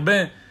 הכי הרבה,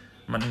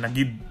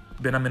 נגיד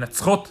בין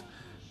המנצחות,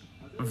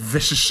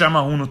 וששם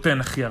הוא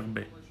נותן הכי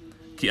הרבה.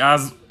 כי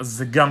אז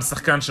זה גם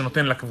שחקן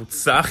שנותן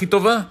לקבוצה הכי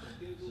טובה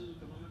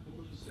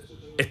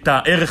את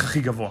הערך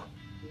הכי גבוה.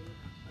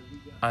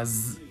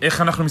 אז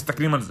איך אנחנו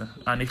מסתכלים על זה?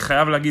 אני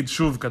חייב להגיד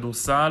שוב,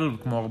 כדורסל,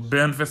 כמו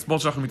הרבה ענפי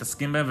ספורט שאנחנו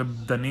מתעסקים בהם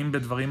ודנים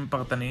בדברים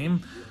פרטניים,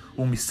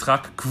 הוא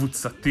משחק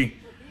קבוצתי.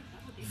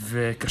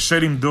 וקשה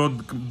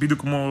למדוד,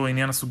 בדיוק כמו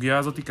עניין הסוגיה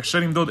הזאת, קשה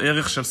למדוד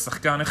ערך של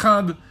שחקן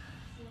אחד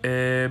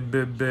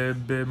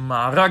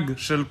במארג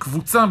של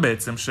קבוצה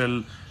בעצם,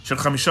 של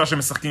 5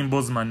 שמשחקים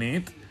בו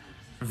זמנית,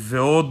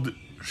 ועוד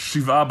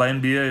 7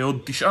 ב-NBA, עוד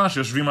 9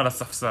 שיושבים על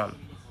הספסל.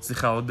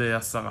 סליחה, עוד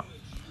 10.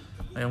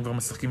 היום כבר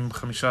משחקים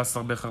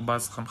 15, בערך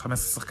 14,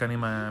 15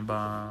 שחקנים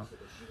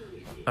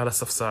על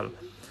הספסל.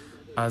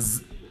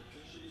 אז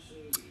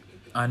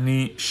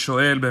אני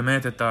שואל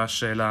באמת את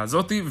השאלה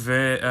הזאת,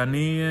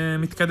 ואני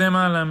מתקדם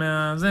הלאה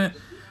מהזה,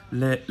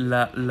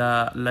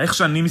 לאיך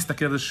שאני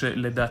מסתכל על זה,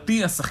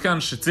 שלדעתי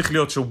השחקן שצריך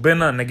להיות שהוא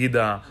בין נגיד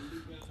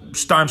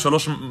ה-2-3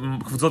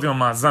 קבוצות עם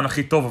המאזן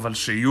הכי טוב, אבל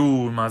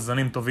שיהיו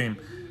מאזנים טובים,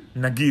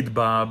 נגיד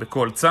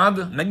בכל צד,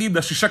 נגיד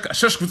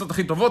ה-6 קבוצות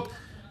הכי טובות,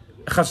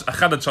 1-3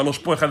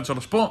 פה, 1-3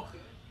 פה,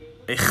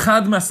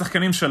 אחד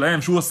מהשחקנים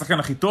שלהם, שהוא השחקן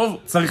הכי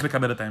טוב, צריך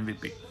לקבל את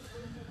ה-MVP.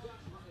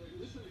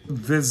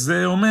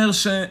 וזה אומר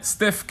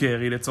שסטף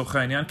קרי לצורך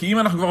העניין, כי אם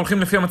אנחנו כבר הולכים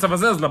לפי המצב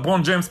הזה, אז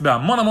לברון ג'יימס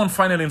בהמון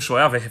פיינלים שהוא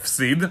היה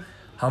והפסיד,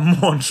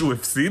 המון שהוא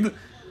הפסיד,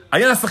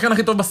 היה השחקן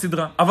הכי טוב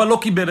בסדרה, אבל לא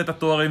קיבל את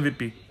התואר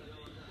MVP.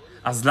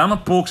 אז למה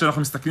פה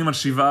כשאנחנו מסתכלים על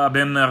 7,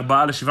 בין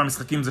 4 ל-7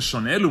 משחקים זה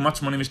שונה, לעומת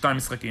 82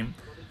 משחקים?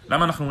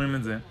 למה אנחנו רואים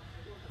את זה?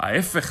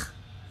 ההפך.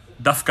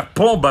 דווקא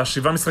פה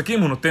ב7 משחקים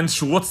הוא נותן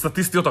שורות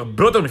סטטיסטיות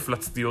הרבה יותר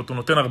מפלצתיות, הוא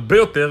נותן הרבה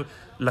יותר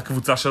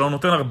לקבוצה שלו, הוא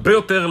נותן הרבה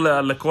יותר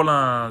לכל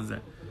הזה.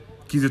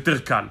 כי זה יותר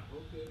קל.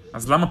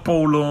 אז למה פה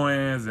הוא לא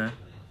זה?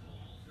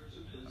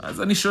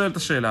 אז אני שואל את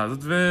השאלה הזאת,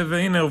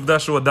 והנה העובדה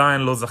שהוא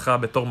עדיין לא זכה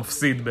בתור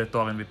מפסיד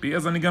בתואר MVP,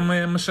 אז אני גם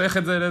משייך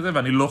את זה לזה,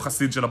 ואני לא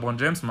חסיד של לברון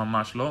ג'יימס,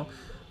 ממש לא.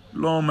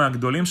 לא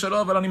מהגדולים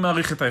שלו, אבל אני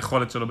מעריך את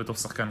היכולת שלו בתור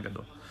שחקן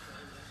גדול.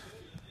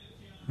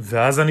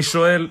 ואז אני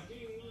שואל,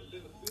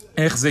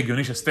 איך זה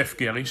הגיוני שסטף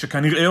קרי,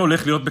 שכנראה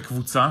הולך להיות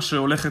בקבוצה,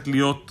 שהולכת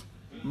להיות,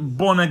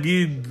 בוא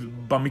נגיד,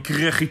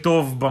 במקרה הכי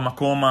טוב,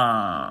 במקום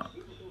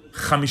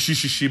ה-5-6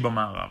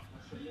 במערב.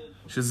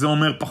 שזה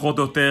אומר פחות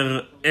או יותר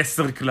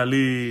 10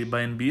 כללי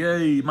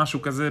ב-NBA,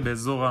 משהו כזה,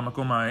 באזור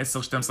המקום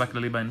ה-10-12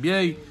 כללי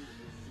ב-NBA,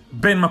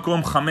 בין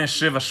מקום 5-7-8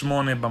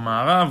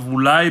 במערב,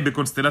 אולי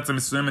בקונסטלציה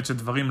מסוימת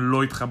שדברים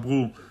לא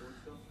התחברו,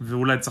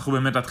 ואולי צריכו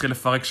באמת להתחיל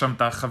לפרק שם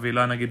את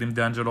החבילה, נגיד עם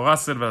דיאנג'לו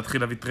ראסל,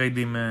 ולהתחיל להביא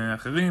טריידים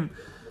אחרים,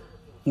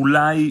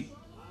 אולי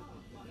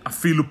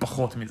אפילו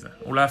פחות מזה,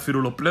 אולי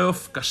אפילו לא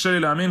פלייאוף, קשה לי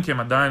להאמין, כי הם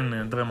עדיין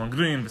דרמון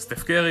גרין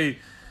וסטף קרי,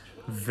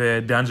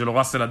 ודיאנג'לו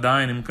ראסל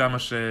עדיין, עם כמה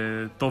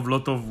שטוב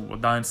לא טוב, הוא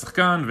עדיין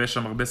שחקן, ויש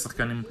שם הרבה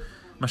שחקנים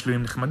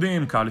משלימים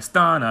נחמדים,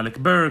 קרליסטן, אלק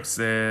ברקס,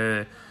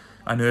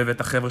 אני אוהב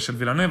את החבר'ה של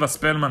וילנבה,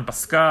 ספלמן,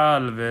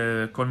 פסקל,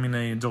 וכל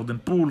מיני ג'ורדן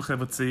פול,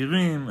 חבר'ה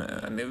צעירים,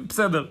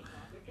 בסדר.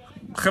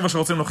 חבר'ה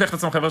שרוצים להוכיח את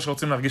עצמם, חבר'ה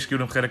שרוצים להרגיש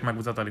כאילו הם חלק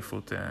מהקבוצת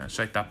האליפות,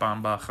 שהייתה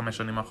פעם ב5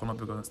 שנים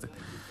האחרונות בגולדן סטייט.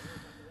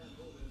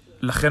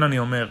 לכן אני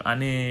אומר,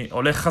 אני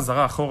הולך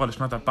חזרה אחורה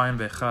לשנת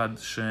 2001,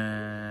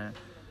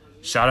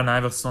 שאלן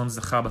אייברסון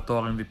זכה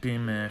בתואר MVP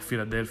עם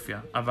פילדלפיה,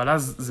 אבל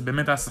אז זה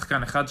באמת היה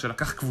שחקן אחד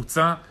שלקח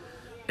קבוצה,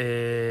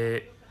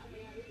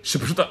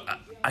 שפשוט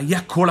היה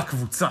כל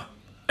הקבוצה.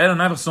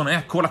 אלן אייברסון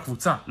היה כל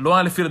הקבוצה, לא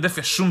היה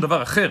לפילדלפיה שום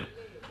דבר אחר.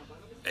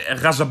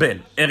 רג'ה בל,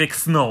 אריק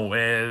סנואו,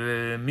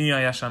 מי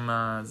היה שם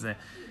זה,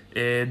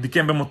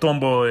 דיקמבה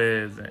מוטומבו,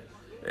 זה.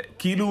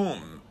 כאילו,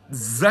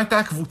 זו הייתה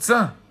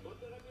הקבוצה.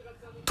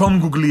 תום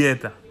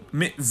גוגליאטה.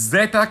 זו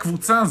הייתה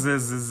הקבוצה,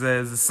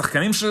 זה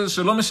שחקנים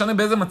שלא משנה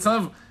באיזה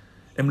מצב,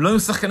 הם לא היו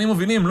שחקנים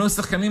מובילים, הם לא היו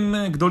שחקנים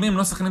גדולים, הם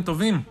לא היו שחקנים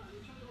טובים.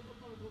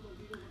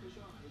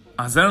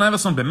 אז אלן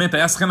אייברסון באמת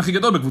היה השחקן הכי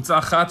גדול בקבוצה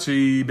אחת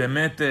שהיא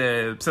באמת,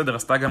 בסדר,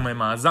 עשתה גם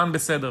מאזן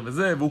בסדר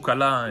וזה, והוא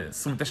קלה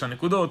 29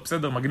 נקודות,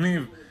 בסדר,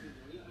 מגניב,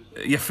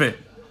 יפה.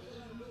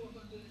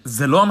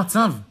 זה לא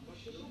המצב.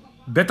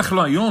 בטח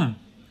לא היום.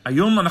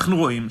 היום אנחנו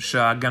רואים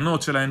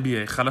שההגנות של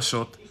ה-NBA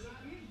חלשות,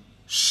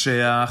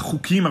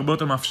 שהחוקים הרבה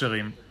יותר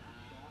מאפשרים,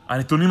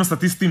 הנתונים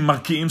הסטטיסטיים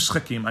מרקיעים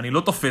שחקים, אני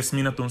לא תופס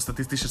מי נתון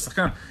סטטיסטי של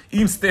שחקן.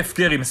 אם סטף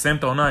קרי מסיים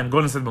את העונה עם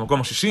גולדן סטייט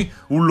במקום השישי,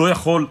 הוא לא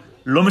יכול,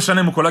 לא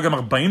משנה אם הוא קולה גם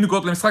 40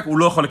 נקודות למשחק, הוא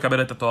לא יכול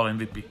לקבל את התואר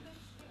MVP.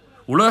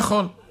 הוא לא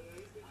יכול.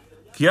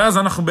 כי אז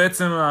אנחנו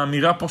בעצם,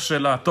 האמירה פה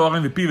של התואר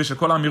MVP ושל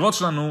כל האמירות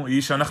שלנו,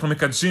 היא שאנחנו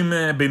מקדשים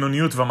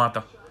בינוניות ומטה.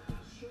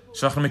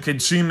 שאנחנו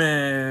מקדשים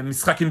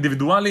משחק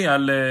אינדיבידואלי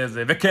על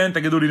זה, וכן,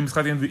 תגידו לי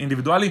משחק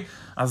אינדיבידואלי,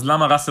 אז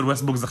למה ראסל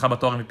ווסטברוק זכה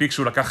בתואר MVP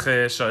כשהוא לקח,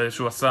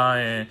 שהוא עשה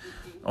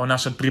עונה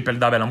של טריפל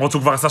דאבל, למרות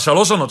שהוא כבר עשה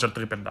 3 עונות של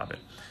טריפל דאבל.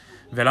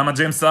 ולמה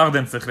ג'יימס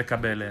ארדן צריך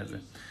לקבל את זה.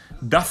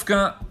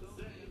 דווקא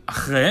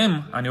אחריהם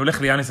אני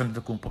הולך ליאניס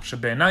אנטטוקומפו,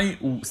 שבעיניי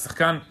הוא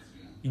שחקן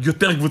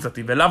יותר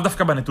קבוצתי, ולאו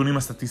דווקא בנתונים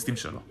הסטטיסטיים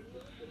שלו.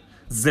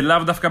 זה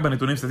לאו דווקא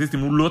בנתונים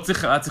הסטטיסטיים, הוא לא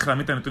צריך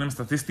להעמיד את הנתונים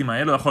הסטטיסטיים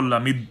האלו, הוא יכול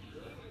להעמיד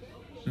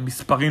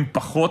מספרים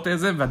פחות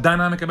איזה,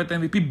 ועדיין היה מקבל את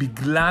ה-MVP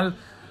בגלל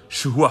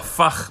שהוא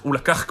הוא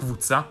לקח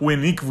קבוצה, הוא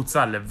הנהיג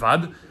קבוצה לבד,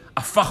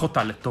 הפך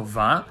אותה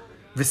לטובה,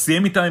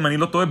 וסיים איתה, אם אני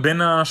לא טועה,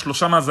 בין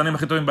השלושה מאזנים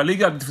הכי טובים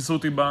בליגה, תפסו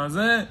אותי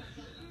בזה,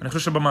 אני חושב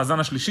שבמאזן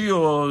השלישי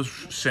או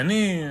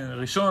שני,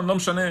 ראשון, לא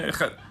משנה,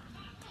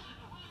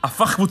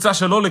 הפך קבוצה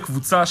שלו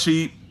לקבוצה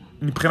שהיא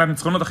מבחינת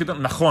ניצחונות הכי טוב,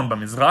 נכון,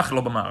 במזרח,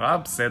 לא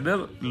במערב,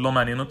 בסדר, לא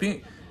מעניין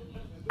אותי,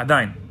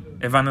 עדיין,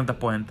 הבנת את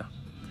הפואנטה.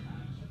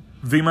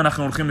 ואם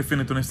אנחנו הולכים לפי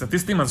נתונים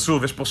סטטיסטיים, אז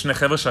שוב, יש פה שני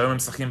חבר'ה שהיום הם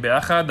משחקים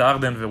ביחד,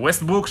 ארדן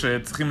וווסטברוק,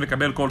 שצריכים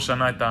לקבל כל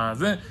שנה את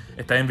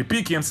ה-MVP,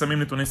 כי הם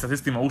שמים נתונים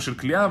סטטיסטיים, ההוא של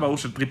קליעה וההוא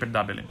של טריפל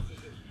דאבלים.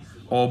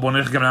 או בוא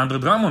נלך גם לאנדרי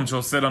דרמונד,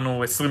 שעושה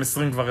לנו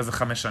 2020 כבר איזה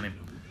 5 שנים.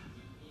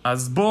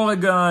 אז בוא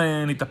רגע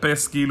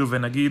נתאפס כאילו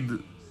ונגיד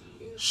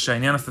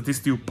שהעניין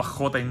הסטטיסטי הוא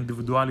פחות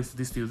האינדיבידואלי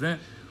סטטיסטי הזה,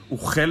 הוא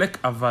חלק,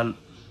 אבל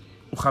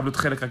הוא חייב להיות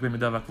חלק רק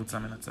במידה והקבוצה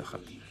מנצחת.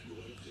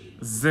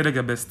 זה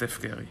לגבי סטף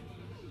קרי.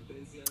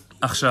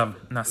 עכשיו,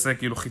 נעשה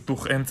כאילו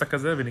חיתוך אמצע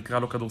כזה, ונקרא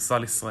לו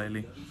כדורסל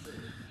ישראלי.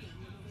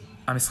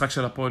 המשחק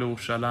של הפועל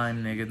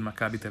ירושלים נגד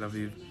מכבי תל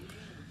אביב.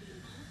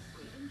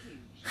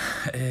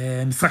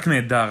 משחק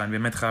נהדר, אני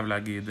באמת חייב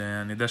להגיד.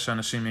 אני יודע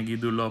שאנשים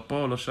יגידו לא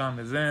פה, לא שם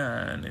וזה.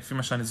 לפי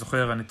מה שאני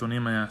זוכר,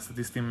 הנתונים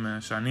הסטטיסטיים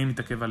שאני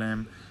מתעכב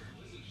עליהם,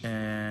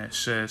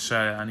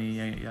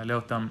 שאני אעלה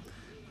אותם,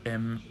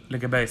 הם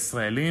לגבי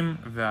הישראלים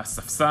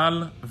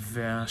והספסל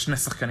והשני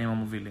שחקנים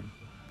המובילים.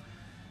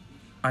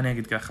 אני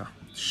אגיד ככה,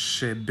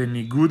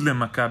 שבניגוד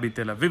למכבי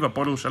תל אביב,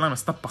 הפועל ירושלים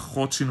עשתה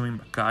פחות שינויים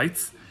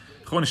בקיץ.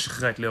 נכון, היא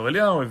שחררה את ליאור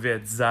אליהו, הביאה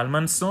את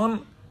זלמנסון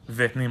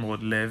ואת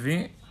נמרוד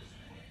לוי,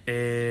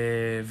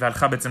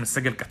 והלכה בעצם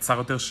לסגל קצר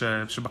יותר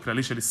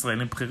שבכללי של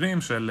ישראלים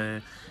בכירים, של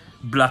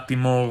בלאט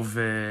תימור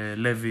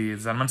ולוי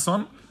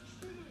זלמנסון.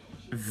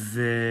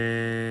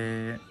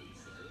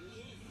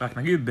 רק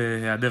נגיד,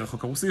 בהיעדר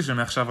החוק הרוסי,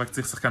 שמעכשיו רק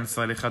צריך שחקן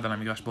ישראלי אחד על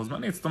המגרש בו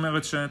זמנית, זאת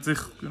אומרת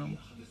שצריך, כאילו,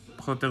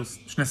 פחות או יותר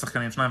 2.5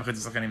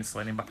 שחקנים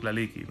ישראלים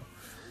בכללי, כאילו.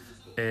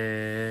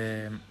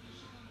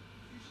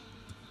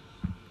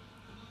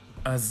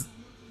 אז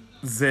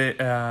זה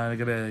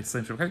לגבי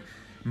הישראלים של מכבי.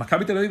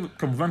 מכבי תל אביב,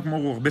 כמובן,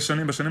 כמו הרבה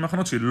שנים בשנים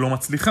האחרונות, שהיא לא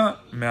מצליחה,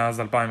 מאז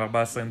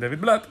 2014 עם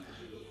דויד בלאט,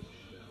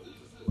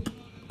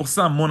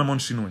 עושה המון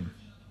שינויים.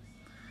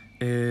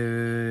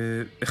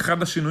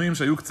 אחד השינויים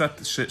שהיו קצת,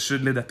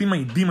 שלדעתי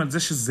מעידים על זה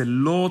שזה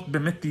לא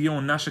באמת תהיה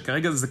עונה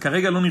שכרגע, זה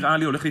כרגע לא נראה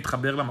לי הולך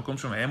להתחבר למקום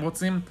שהם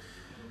רוצים,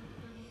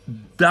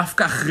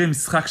 דווקא אחרי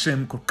משחק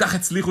שהם כל כך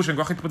הצליחו, שהם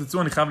כל כך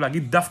התפוצצו, אני חייב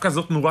להגיד, דווקא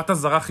זאת נורת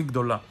הזרה הכי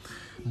גדולה.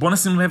 בוא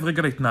נשים לב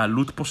רגע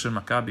להתנהלות פה של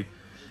מכבי.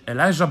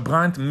 אלייג'ה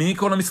בריינט,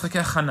 מכל המשחקי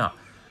הכנה,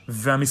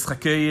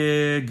 והמשחקי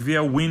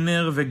גביע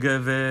ווינר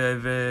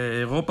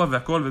ואירופה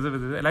והכל וזה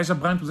וזה, אלייג'ה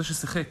בריינט הוא זה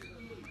ששיחק,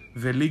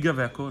 וליגה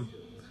והכל.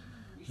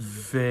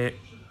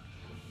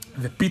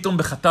 ופתאום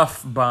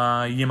בחטף,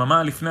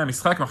 ביממה לפני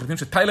המשחק, מחליטים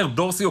שטיילר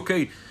דורסי,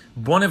 אוקיי,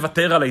 בוא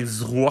נוותר על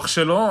האזרוח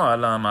שלו,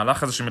 על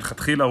המהלך הזה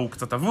שמלכתחילה הוא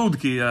קצת אבוד,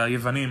 כי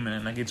היוונים,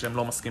 נגיד שהם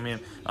לא מסכימים,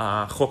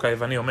 החוק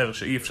היווני אומר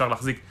שאי אפשר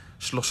להחזיק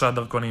 3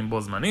 דרכונים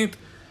בו זמנית,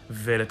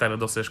 ולטיילר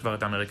דורסי יש כבר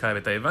את האמריקאי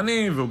ואת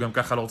היווני, והוא גם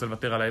ככה לא רוצה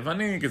לוותר על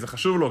היווני, כי זה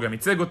חשוב לו, גם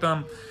ייצג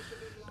אותם,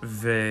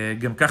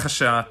 וגם ככה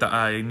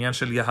שהעניין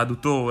של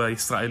יהדותו,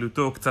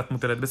 הישראלותו, קצת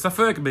מוטלת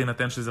בספק,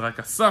 בהינתן שזה רק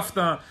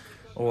הסבתא,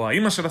 או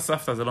האמא של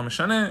הסבתא, זה לא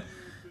משנה,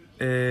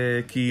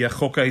 כי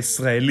החוק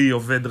הישראלי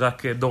עובד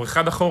רק דור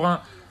אחד אחורה,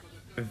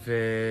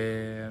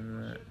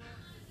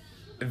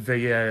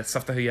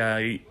 והסבתא היא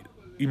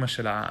האמא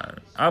של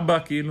האבא,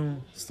 כאילו,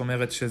 זאת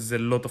אומרת שזה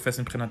לא תופס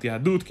מבחינת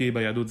יהדות, כי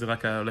ביהדות זה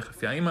רק הולך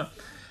לפי האמא,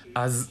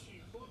 אז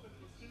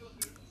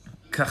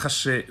ככה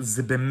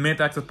שזה באמת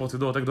היה קצת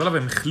פרוצדורה יותר גדולה,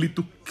 והם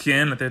החליטו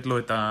כן לתת לו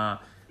את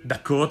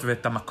הדקות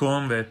ואת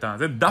המקום ואת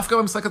זה, דווקא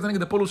במשחק הזה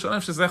נגד הפועל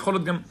ירושלים, שזה יכול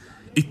להיות גם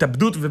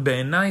התאבדות,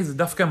 ובעיניי זה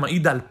דווקא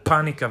מעיד על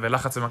פאניקה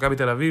ולחץ במכבי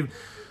תל אביב,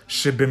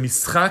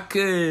 שבמשחק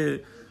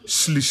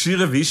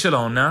שלישי-רביעי של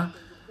העונה,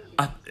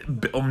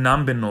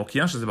 אומנם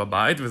בנוקיה, שזה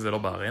בבית וזה לא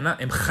בארנה,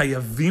 הם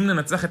חייבים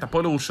לנצח את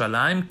הפועל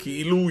ירושלים,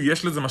 כאילו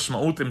יש לזה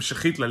משמעות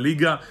המשכית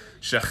לליגה,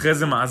 שאחרי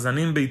זה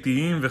מאזנים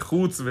ביתיים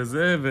וחוץ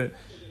וזה,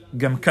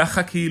 וגם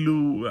ככה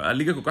כאילו,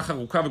 הליגה כל כך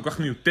ארוכה וכל כך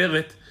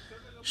מיותרת,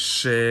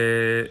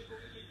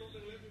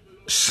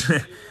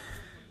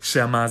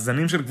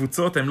 שהמאזנים של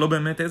קבוצות הם לא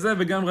באמת איזה,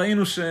 וגם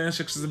ראינו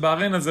שכשזה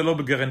בארנה זה לא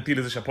גרנטי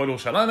לזה שהפועל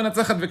ירושלים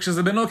מנצחת,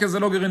 וכשזה בנוקיה זה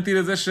לא גרנטי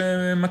לזה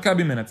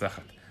שמכבי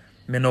מנצחת.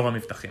 מנור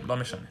המבטחים, לא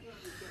משנה.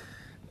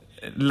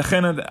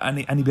 לכן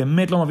אני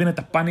באמת לא מבין את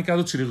הפאניקה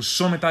הזאת של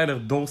לרשום את טיילר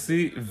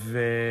דורסי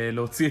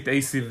ולהוציא את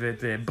אייסי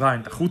ואת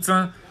בריינט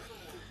החוצה,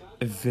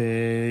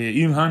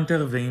 ועם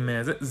הנטר ועם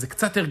זה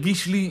קצת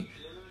הרגיש לי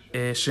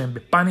שהם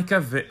בפאניקה,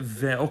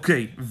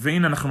 ואוקיי,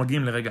 והנה אנחנו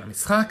מגיעים לרגע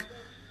המשחק,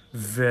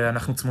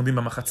 ואנחנו צמודים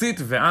במחצית,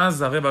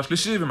 ואז הרבע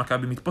השלישי,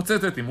 ומכבי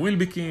מתפוצצת עם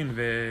ווילביקין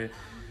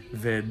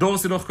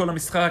ודורסי לאורך כל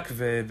המשחק,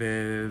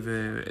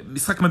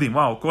 ומשחק מדהים,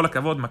 וואו, כל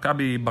הכבוד,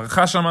 מכבי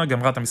ברחה שם,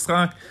 גמרה את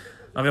המשחק,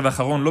 הרבע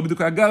האחרון לא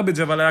בדיוק היה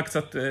גרביג' אבל היה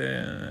קצת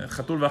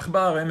חתול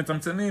ואחבר, הם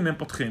מצמצמים, הם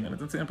פותחים,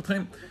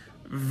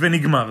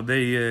 ונגמר,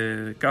 די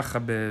ככה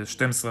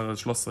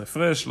ב-12-13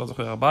 הפרש, לא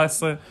זוכר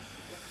 14,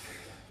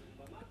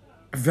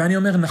 ואני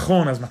אומר,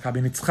 נכון, אז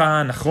מכבי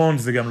ניצחה, נכון,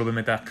 זה גם לא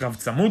באמת היה קרב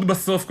צמוד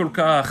בסוף כל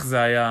כך,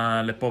 זה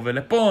היה לפה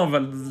ולפה,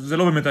 אבל זה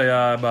לא באמת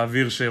היה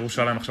באוויר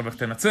שירושלים עכשיו איך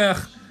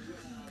תנצח.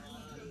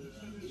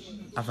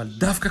 אבל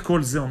דווקא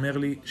כל זה אומר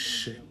לי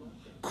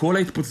שכל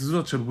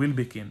ההתפוצצות של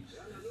ווילבקין,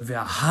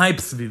 וההייפ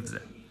סביב זה,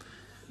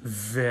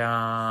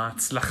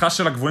 וההצלחה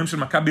של הגבוהים של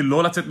מכבי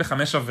לא לצאת ב5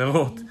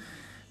 עבירות,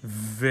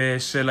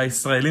 ושל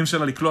הישראלים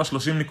שלה לקלוע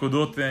 30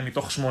 נקודות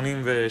מתוך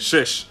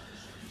 86,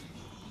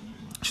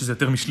 שזה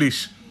יותר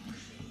משליש,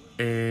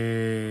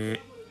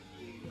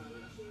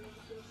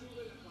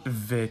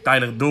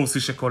 וטיילר דורסי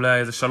שקולע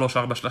איזה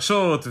 3-4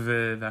 שלשות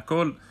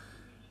והכל,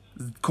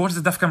 כל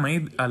זה דווקא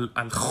מעיד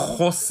על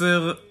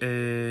חוסר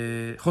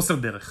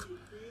דרך.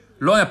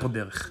 לא היה פה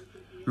דרך.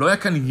 לא היה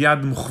כאן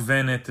יד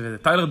מוכוונת.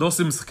 טיילר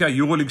דורסי במשחקי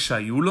היורוליג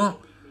שהיו לו,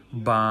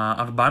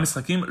 ב4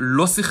 משחקים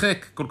לא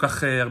שיחק כל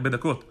כך הרבה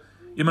דקות.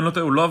 אם אני לא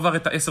טועה, הוא לא עבר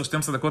את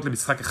ה-10-12 דקות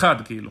למשחק אחד,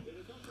 כאילו.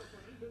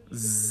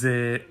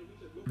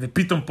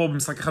 ופתאום פה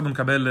במשחק אחד הוא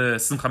מקבל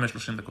 25-30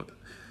 דקות.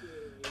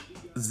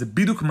 זה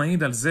בדיוק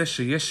מעיד על זה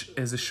שיש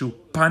איזשהו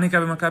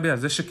פאניקה במכבי, על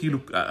זה שכאילו,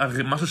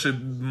 משהו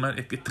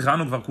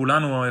שהתרענו כבר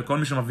כולנו, כל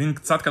מי שמבין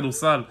קצת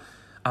כדורסל,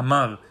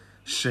 אמר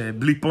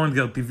שבלי פוינט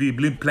גארד טבעי,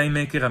 בלי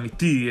פליימייקר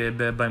אמיתי,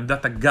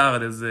 בעמדת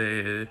הגארד, איזה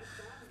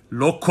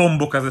לא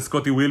קומבו כזה,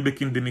 סקוטי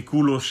ווילבקין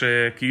דניקולו,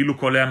 שכאילו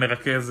קולע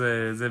מרכז,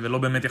 זה, ולא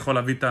באמת יכול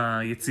להביא את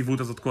היציבות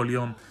הזאת כל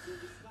יום,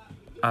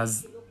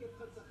 אז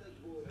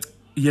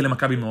יהיה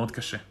למכבי מאוד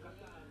קשה.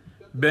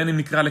 בין אם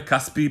נקרא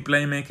לקספי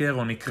פליימייקר,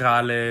 או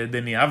נקרא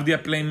לדני אבדיה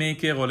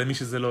פליימייקר, או למי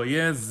שזה לא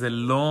יהיה, זה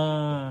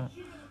לא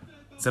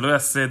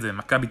יעשה את זה.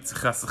 מכבי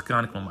צריכה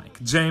שחקן כמו מייק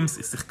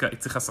ג'יימס, היא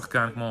צריכה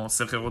שחקן כמו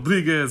סרחיו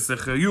רודריגז,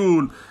 סרחיו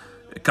יול,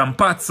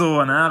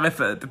 קמפצו,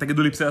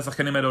 תגידו לי בסדר,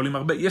 השחקנים האלה עולים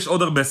הרבה, יש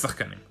עוד הרבה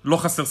שחקנים. לא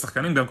חסר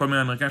שחקנים, גם כל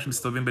מיני אמריקאים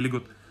שמסתובבים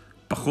בליגות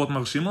פחות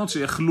מרשימות,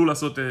 שיכלו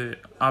לעשות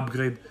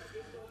upgrade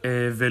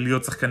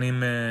ולהיות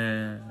שחקנים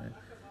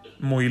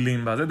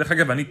מועילים בזה. דרך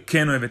אגב, אני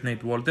כן אוהב את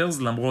נייט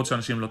וולטרס, למרות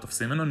שאנשים לא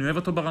תופסים ממנו, אני אוהב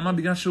אותו ברמה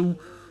בגלל שהוא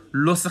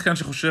לא שחקן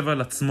שחושב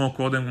על עצמו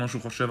קודם כמו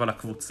שהוא חושב על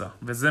הקבוצה.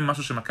 וזה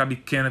משהו שמכבי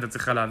כן הייתה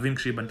צריכה להבין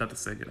כשהיא בנתה את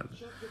הסגל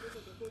הזה.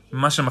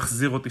 מה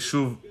שמחזיר אותי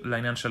שוב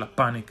לעניין של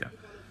הפאניקה,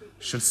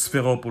 של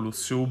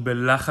ספירופולוס, שהוא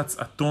בלחץ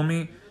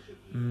אטומי,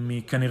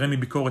 כנראה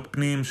מביקורת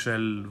פנים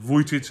של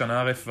וויצ'יץ',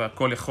 הנערף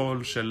והכל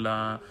יכול, של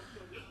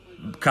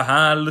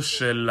הקהל,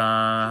 של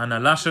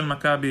ההנהלה של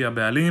מכבי,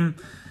 הבעלים,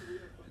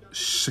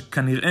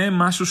 שכנראה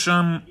משהו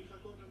שם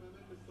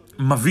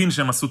מבין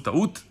שהם עשו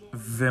טעות,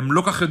 והם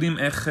לא כך יודעים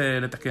איך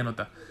לתקן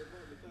אותה.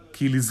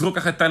 כי לזרוק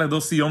ככה את טיילר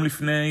דורסי יום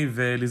לפני,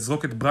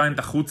 ולזרוק את בריינט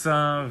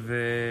החוצה,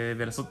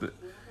 ולעשות...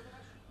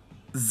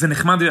 זה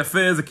נחמד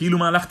ויפה, זה כאילו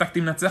מהלך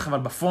טקטי מנצח, אבל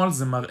בפועל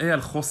זה מראה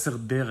על חוסר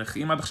דרך.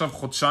 אם עד עכשיו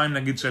חודשיים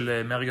נגיד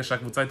של מהרגע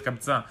שהקבוצה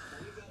התקבצה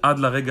עד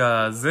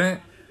לרגע הזה,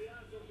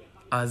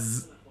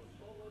 אז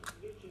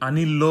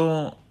אני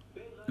לא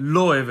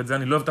אוהב את זה,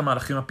 אני לא אוהב את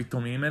המהלכים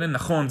הפתאומיים האלה.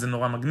 נכון, זה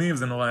נורא מגניב,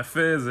 זה נורא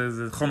יפה,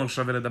 זה חומר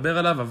שווה לדבר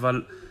עליו,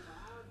 אבל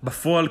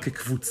בפועל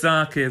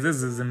כקבוצה,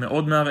 זה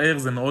מאוד מערער,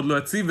 זה מאוד לא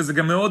יציב, וזה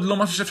גם מאוד לא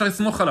משהו שאפשר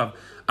לסמוך עליו.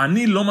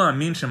 אני לא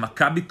מאמין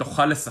שמכבי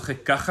תוכל לשחק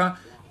ככה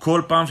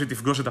כל פעם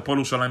שתפגוש את הפועל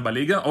ירושלים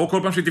בליגה, או כל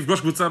פעם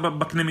שתפגוש קבוצה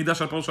בקנה מידה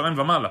של הפועל ירושלים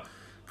ומעלה.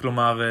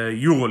 כלומר,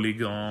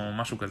 יורוליג או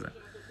משהו כזה.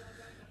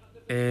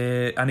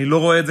 אני לא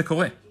רואה את זה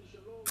קורה.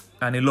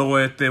 אני לא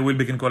רואה את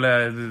ווילבקין קולע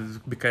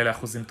בכאלה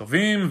אחוזים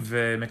טובים,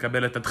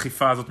 ומקבל את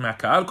הדחיפה הזאת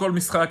מהקהל כל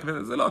משחק,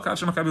 וזה לא הקהל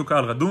של מכבי, הוא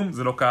קהל רדום,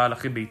 זה לא קהל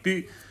הכי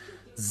ביתי.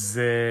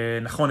 זה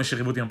נכון, יש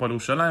יריבות עם הפועל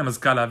ירושלים, אז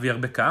קל להביא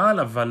הרבה קהל,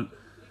 אבל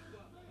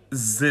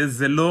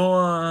זה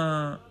לא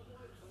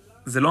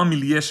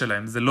המיליה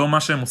שלהם, זה לא מה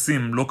שהם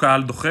עושים, לא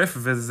קהל דוחף,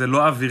 וזה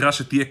לא האווירה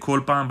שתהיה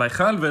כל פעם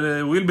בהיכל,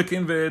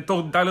 ווילבקין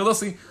וטיילר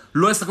דורסי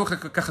לא ישחקו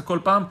ככה כל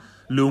פעם.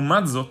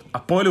 לעומת זאת,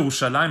 הפועל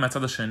ירושלים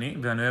מהצד השני,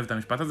 ואני אוהב את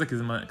המשפט הזה, כי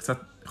זה קצת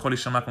יכול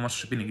להישמע כמו משהו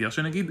שפיני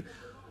גרשון נגיד,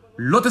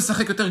 לא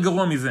תשחק יותר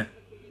גרוע מזה.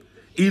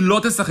 היא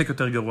לא תשחק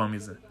יותר גרוע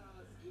מזה.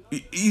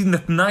 היא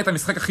נתנה את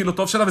המשחק הכי לא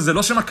טוב שלה, וזה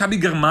לא שמכבי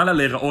גרמה לה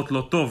להיראות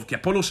לא טוב, כי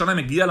הפועל ירושלים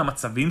הגיע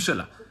למצבים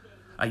שלה.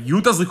 היו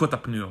את הזריקות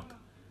הפנויות.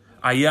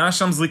 היה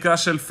שם זריקה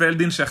של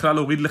פלדין שיכלה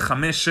להוריד ל5-6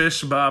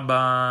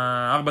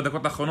 ב4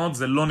 דקות האחרונות,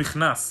 זה לא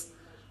נכנס.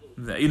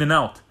 זה in and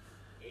out.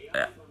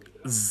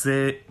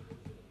 זה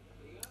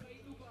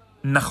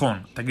נכון,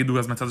 תגידו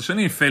אז מצד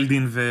השני,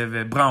 פלדין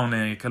ובראון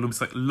קלו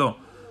משחק, לא.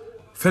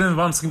 פלדין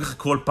ובראון משחקים ככה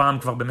כל פעם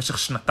כבר במשך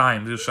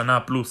שנתיים, זה שנה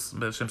פלוס,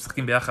 שהם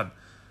משחקים ביחד.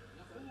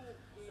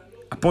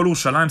 הפועל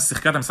ירושלים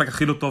שיחקה את המשחק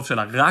הכי לא טוב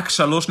שלה, רק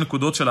 3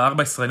 נקודות של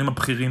 4 ישראלים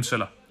הבכירים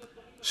שלה,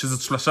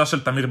 שזאת שלושה של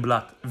תמיר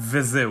בלט,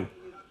 וזהו.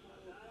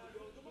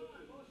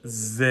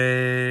 זה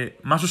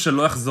משהו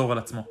שלא יחזור על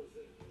עצמו,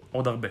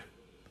 עוד הרבה.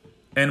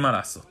 אין מה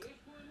לעשות.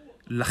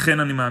 לכן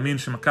אני מאמין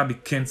שמכבי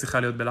כן צריכה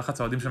להיות בלחץ,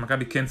 האוהדים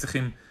שמכבי כן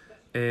צריכים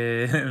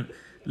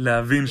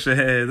להבין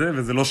שזה,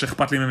 וזה לא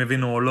שאכפת לי אם הם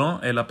יבינו או לא,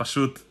 אלא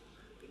פשוט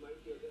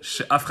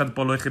שאף אחד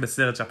פה לא יחי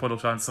בסרט שהפועל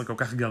ירושלים תשחק כל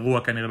כך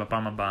גרוע כנראה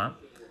בפעם הבאה,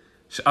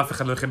 שאף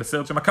אחד לא יחי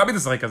בסרט שמכבי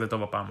תשחק כזה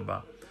טוב בפעם הבאה.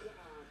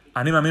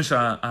 אני מאמין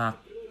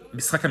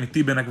שהמשחק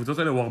אמיתי בין הקבוצות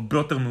האלה הוא הרבה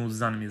יותר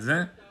מאוזן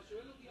מזה,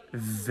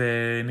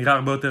 ונראה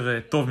הרבה יותר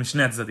טוב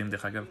משני הצדדים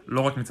דרך אגב,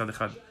 לא רק מצד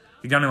אחד,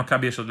 כי גם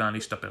למכבי יש עוד לאן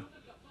להשתפר.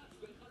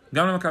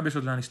 גם למכבי יש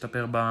עוד לאן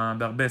להשתפר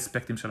בהרבה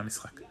אספקטים של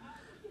המשחק.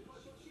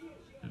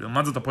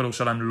 לעומת זאת הפועל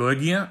ירושלים לא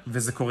הגיע,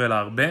 וזה קורה לה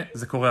הרבה.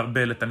 זה קורה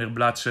הרבה לתמיר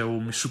בלאט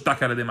שהוא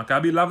משותק על ידי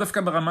מכבי, לאו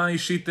דווקא ברמה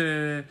האישית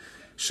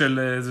של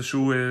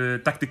איזשהו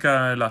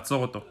טקטיקה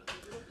לעצור אותו.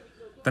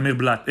 תמיר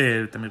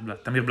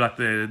בלאט,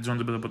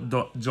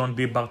 ג'ון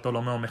די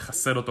ברטולומיאו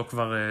מחסל אותו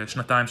כבר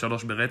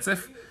 2-3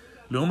 ברצף.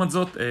 לעומת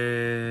זאת,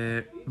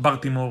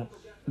 ברטימור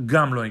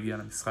גם לא הגיע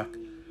למשחק,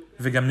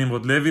 וגם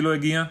נמרוד לוי לא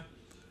הגיע,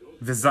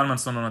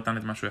 וזלמנסון לא נתן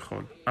את מה שהוא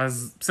יכול.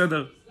 אז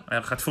בסדר,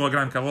 חטפו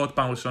רגליים קרות,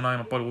 פעם ראשונה עם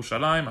הפועל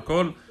ירושלים,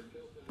 הכל.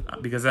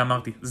 בגלל זה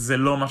אמרתי, זה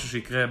לא משהו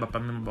שיקרה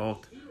בפעמים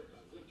הבאות.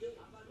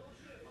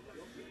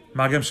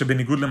 מה גם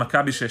שבניגוד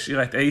למכבי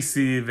שהשאירה את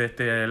אייסי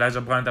ואת אלייג'ה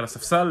בריינט על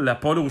הספסל,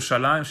 להפועל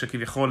ירושלים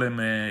שכביכול הם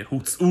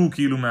הוצאו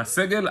כאילו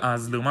מהסגל,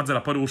 אז לעומת זה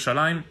להפועל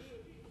ירושלים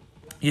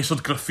יש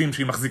עוד קלפים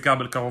שהיא מחזיקה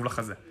בקרוב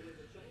לחזה.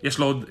 יש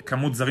לה עוד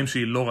כמות זרים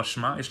שהיא לא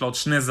רשמה, יש לה עוד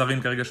 2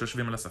 זרים כרגע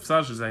שיושבים על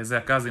הספסל, שזה איזיה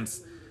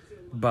קזינס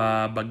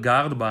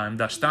בגארד,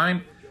 בעמדה 2,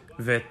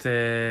 ואת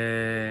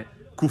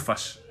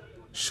קופש,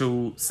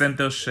 שהוא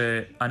סנטר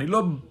שאני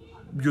לא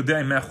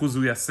יודע אם 100%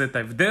 הוא יעשה את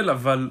ההבדל,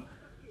 אבל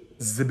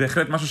זה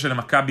בהחלט משהו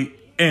שלמכבי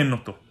אין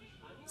אותו.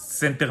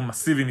 סנטר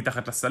מסיבי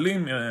מתחת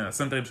לסלים,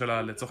 הסנטרים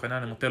שלה לצורך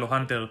העניין, הם מוטלו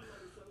הנטר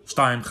 2-5,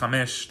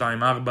 2-4,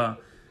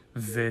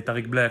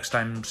 וטריק בלק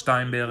 2-2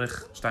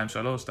 בערך, 2-3,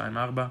 2-4.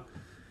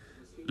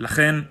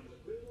 לכן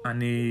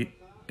אני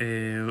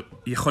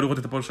יכול לראות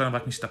את הפועל ירושלים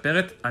רק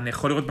משתפרת, אני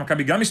יכול לראות את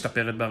מכבי גם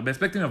משתפרת בהרבה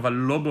אספקטים, אבל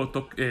לא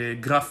באותו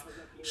גרף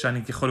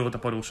שאני יכול לראות את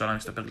הפועל ירושלים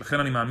משתפרת. לכן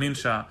אני מאמין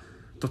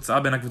שהתוצאה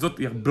בין הקבוצות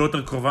היא הרבה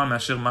יותר קרובה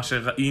מאשר מה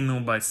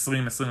שראינו ב-20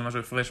 ומשהו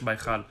הפרש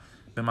בהיכל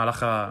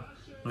במהלך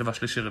הרבע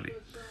שלישי רביעי.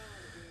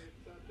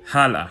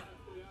 הלאה.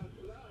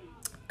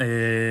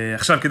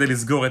 עכשיו כדי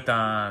לסגור את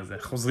זה,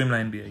 חוזרים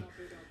ל-NBA.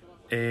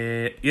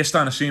 יש את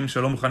האנשים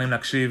שלא מוכנים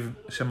להקשיב,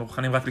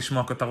 שמוכנים רק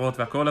לשמוע כותרות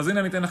והכל, אז הנה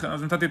אני אתן לכם,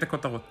 אז נתתי את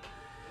הכותרות.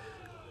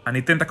 אני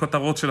אתן את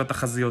הכותרות של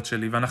התחזיות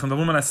שלי, ואנחנו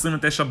מדברים על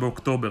ה-29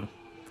 באוקטובר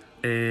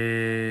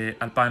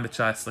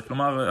 2019,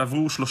 כלומר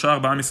עברו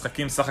 3-4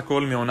 משחקים סך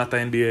הכל מעונת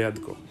ה-NBA עד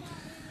כה.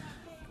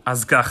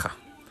 אז ככה,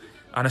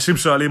 אנשים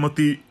שואלים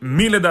אותי,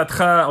 מי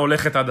לדעתך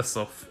הולכת עד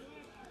הסוף?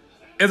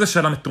 איזה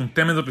שאלה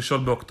מטומטמת זאת לשאול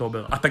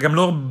באוקטובר? אתה גם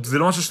לא, זה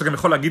לא משהו שאתה גם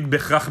יכול להגיד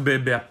בהכרח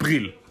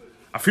באפריל.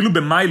 אפילו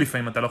במאי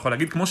לפעמים אתה לא יכול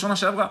להגיד, כמו שנה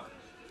שעברה.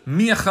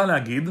 מי יכל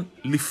להגיד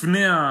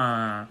לפני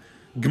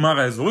הגמר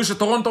האזורי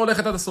שטורונטו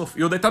הולכת עד הסוף?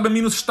 היא עוד הייתה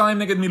ב-2-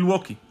 נגד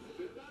מילווקי. היא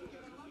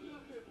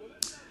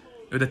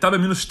עוד הייתה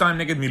ב-2-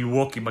 נגד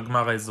מילווקי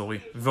בגמר האזורי,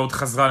 ועוד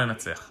חזרה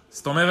לנצח.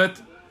 זאת אומרת,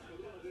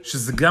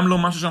 שזה גם לא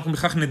משהו שאנחנו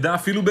בכך נדע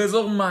אפילו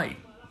באזור מאי.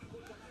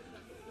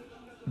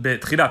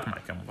 בתחילת מאי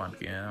כמובן,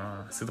 כי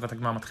סדרת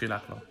הגמר מתחילה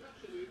כבר.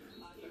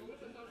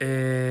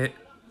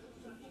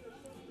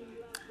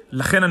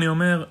 לכן אני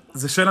אומר,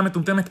 זו שאלה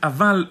מטומטמת,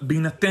 אבל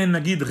בהינתן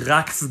נגיד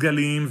רק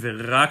סגלים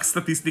ורק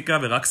סטטיסטיקה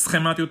ורק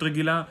סכמטיות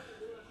רגילה,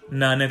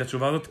 נענה את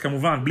התשובה הזאת,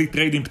 כמובן, בלי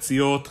טריידים,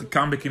 פציעות,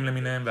 קאמבקים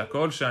למיניהם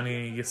והכל,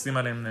 שאני אשים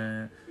עליהם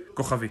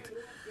כוכבית.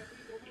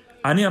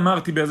 אני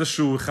אמרתי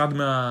באיזשהו אחד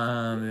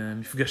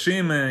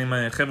מהמפגשים עם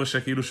חבר'ה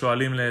שכאילו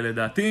שואלים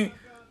לדעתי,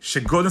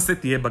 שגולדן סטייט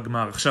תהיה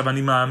בגמר. עכשיו,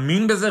 אני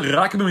מאמין בזה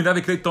רק במידה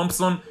וקליי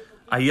תומפסון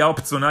היה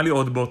אופציונלי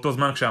עוד באותו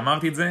זמן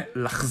כשאמרתי את זה,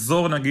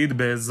 לחזור נגיד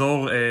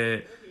באזור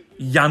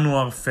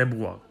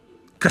ינואר-פברואר.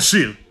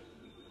 קשיר.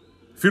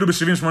 אפילו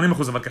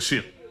ב-70-80%, אבל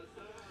קשיר.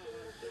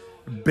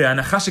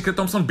 בהנחה שקליי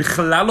תומפסון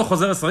בכלל לא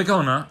חוזר לשחק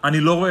העונה, אני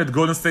לא רואה את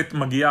גולדן סטייט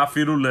מגיעה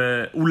אפילו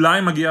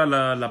אולי מגיעה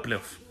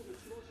לפלייאוף.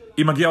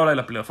 היא מגיעה אולי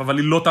לפלייאוף, אבל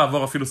היא לא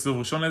תעבור אפילו סיבוב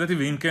ראשון לדעתי,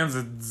 ואם כן,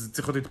 זה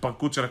צריך להיות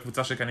התפרקות של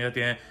הקבוצה שכנראה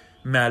תהיה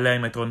מעליה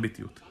עם היתרון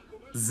ביתיות.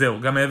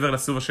 זהו, גם מעבר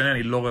לסיבוב השני,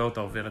 אני לא רואה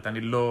אותה עוברת,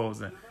 אני לא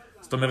זה.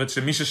 זאת אומרת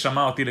שמי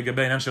ששמע אותי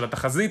לגבי העניין של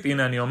התחזית,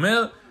 הנה אני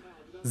אומר,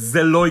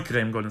 זה לא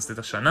יקרה עם גולדן סטייט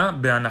השנה,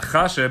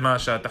 בהנחה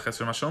שהתחזית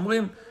של מה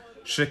שאומרים,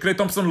 שקליי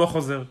תומפסון לא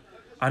חוזר.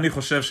 אני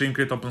חושב שאם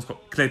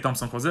קליי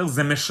תומפסון חוזר,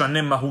 זה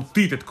משנה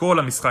מהותית את כל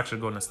המשחק של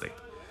גולדן סטייט.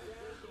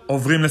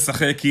 עוברים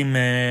לשחק עם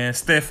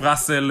סטף,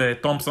 ראסל,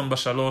 תומפסון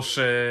בשלוש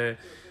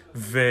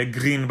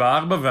וגרין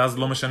בארבע, ואז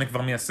לא משנה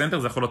כבר מי הסנטר,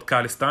 זה יכול להיות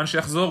קייליסטן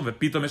שיחזור,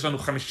 ופתאום יש לנו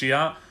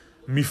חמישייה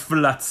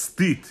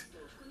מפלצתית,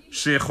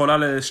 שיכולה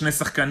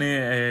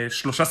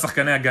שלושה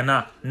שחקני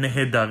הגנה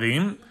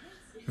נהדרים,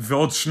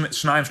 ועוד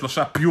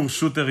 2-3 פיור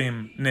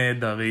שוטרים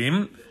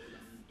נהדרים,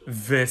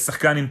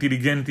 ושחקן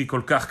אינטליגנטי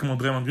כל כך כמו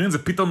דריימונד גרין,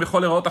 זה פתאום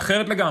יכול להיראות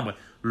אחרת לגמרי.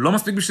 לא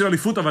מספיק בשביל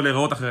אליפות, אבל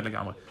להיראות אחרת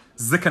לגמרי.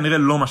 זה כנראה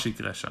לא מה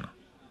שיקרה השנה.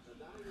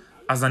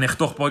 אז אני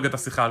אחתוך פה רגע את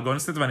השיחה על גולדן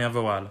סטייט ואני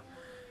אעבור הלאה.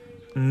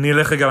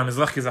 נלך רגע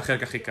למזרח כי זה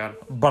החלק הכי קל.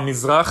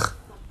 במזרח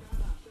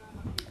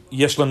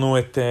יש לנו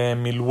את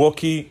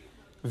מילווקי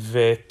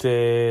ואת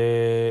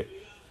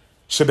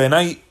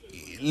שבעיניי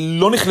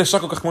לא נחלשה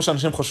כל כך כמו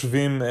שאנשים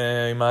חושבים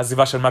עם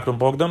העזיבה של מקלום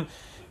ברוקדון,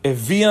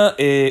 הביאה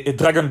את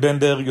דרגן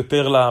בנדר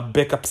יותר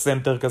לבקאפ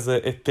סנטר כזה,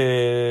 את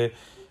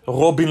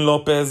רובין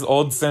לופז,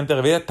 עוד סנטר,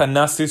 הביאה את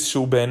טנאסיס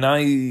שהוא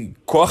בעיניי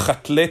כוח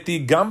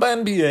אתלטי גם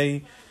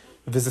ב-NBA,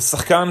 וזה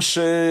שחקן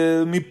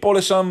שמפה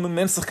לשם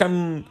מעין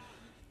שחקן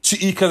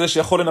תשיעי כזה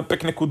שיכול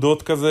לנפק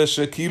נקודות כזה,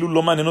 שכאילו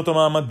לא מעניין אותו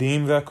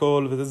מעמדים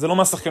והכל, וזה לא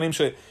מהשחקנים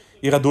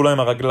שירדו להם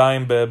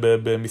הרגליים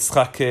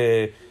במשחק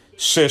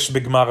 6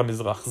 בגמר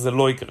המזרח, זה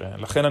לא יקרה.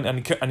 לכן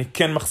אני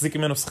כן מחזיק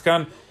ממנו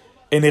שחקן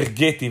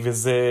אנרגטי,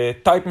 וזה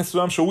טייפ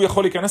מסוים שהוא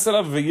יכול להיכנס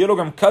אליו, ויהיה לו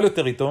גם קל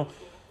יותר איתו,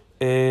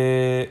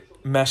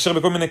 מאשר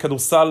בכל מיני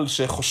כדורסל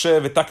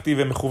שחושב וטקטי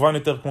ומכוון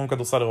יותר כמו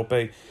כדורסל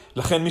אירופאי.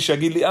 לכן מי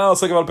שיגיד לי,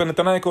 עושה גם על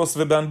פנתנייקוס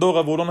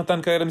ובאנדורה, והוא לא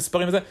נתן כאלה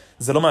מספרים וזה,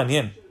 זה לא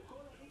מעניין.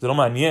 זה לא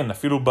מעניין,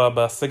 אפילו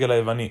בסגל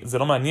היווני. זה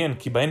לא מעניין,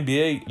 כי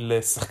ב-NBA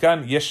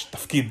לשחקן יש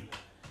תפקיד.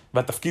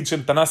 והתפקיד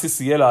של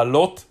טנאסיס יהיה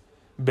לעלות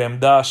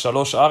בעמדה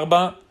 3-4,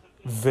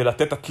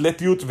 ולתת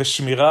אתלטיות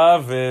ושמירה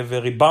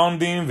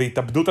וריבאונדים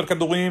והתאבדות על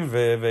כדורים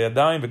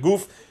וידיים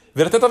וגוף,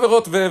 ולתת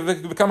עבירות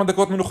וכמה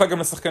דקות מנוחה גם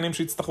לשחקנים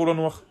שיצטרכו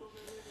לנוח.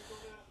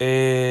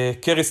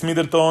 קריס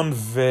מידלטון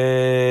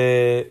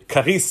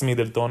וקריס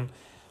מידלטון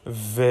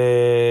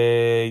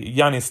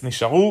ויאניס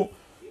נשארו,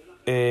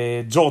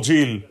 ג'ורג'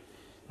 היל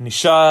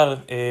נשאר,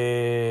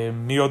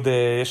 מי עוד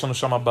יש לנו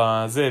שם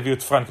בזה, הביאו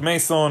את פרנק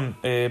מייסון,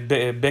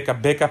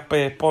 בקאפ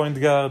פוינט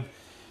גארד,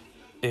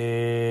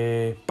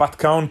 פאט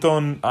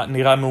קאונטון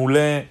נראה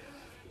מעולה,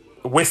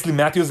 וסלי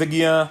מתיוס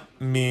הגיע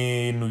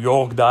מניו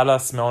יורק,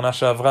 דאלאס, מהעונה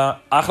שעברה,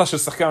 אחלה של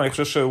שחקן, אני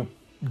חושב שהוא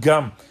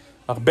גם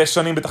הרבה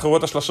שנים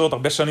בתחרויות השלשות,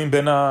 הרבה שנים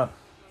בין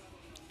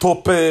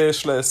הטופ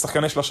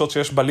שחקני שלשות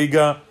שיש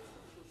בליגה,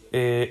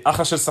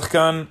 אחלה של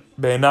שחקן,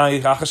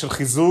 בעיניי, אחלה של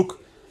חיזוק,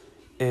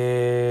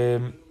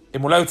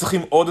 הם אולי היו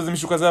צריכים עוד איזה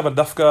מישהו כזה, אבל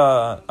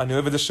דווקא, אני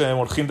אוהב את זה שהם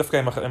הולכים דווקא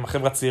עם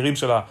החבר'ה הצעירים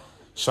של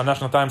השנה,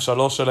 שנתיים,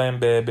 שלוש שלהם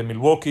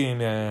במילווקי,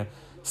 עם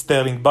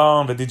סטרלינג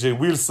באום ודי.ג'יי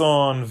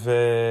ווילסון,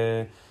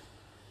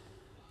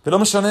 ולא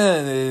משנה,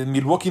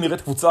 מילווקי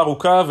נראית קבוצה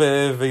ארוכה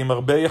ועם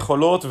הרבה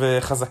יכולות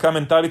וחזקה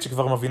מנטלית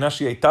שכבר מבינה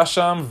שהיא הייתה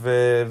שם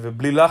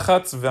ובלי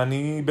לחץ,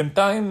 ואני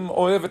בינתיים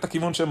אוהב את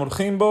הכיוון שהם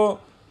הולכים בו.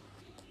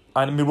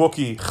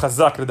 מילווקי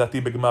חזק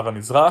לדעתי בגמר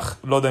המזרח,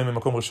 לא יודע אם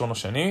במקום ראשון או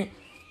שני.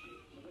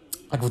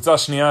 הקבוצה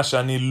השנייה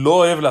שאני לא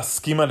אוהב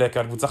להסכים עליה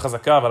כעל קבוצה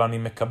חזקה, אבל אני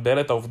מקבל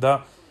את העובדה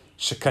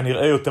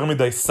שכנראה יותר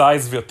מדי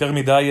סייז ויותר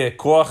מדי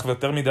כוח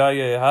ויותר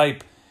מדי הייפ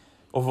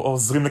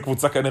עוזרים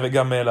לקבוצה כנראה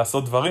גם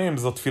לעשות דברים,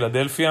 זאת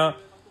פילדלפיה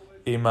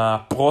עם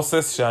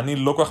הפרוסס שאני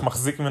לא כל כך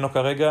מחזיק ממנו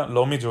כרגע,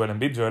 לא מג'ואל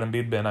אמביד, ג'ואל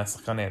אמביד בעיניי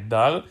שחקן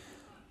נהדר,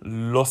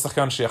 לא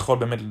שחקן שיכול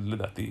באמת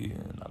לדעתי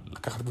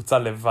לקחת קבוצה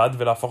לבד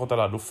ולהפוך אותה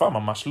לאלופה,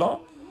 ממש לא,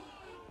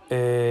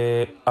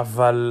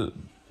 אבל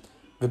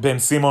ובן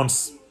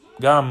סימונס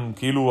גם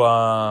כאילו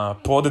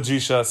הפרודג'י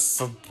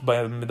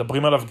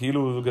שמדברים עליו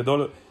כאילו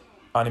גדול,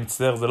 אני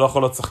מצטער, זה לא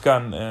יכול להיות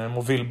שחקן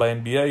מוביל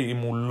ב-NBA אם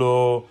הוא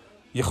לא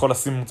יכול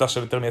לשים ממוצע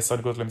של יותר מ-10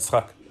 נקודות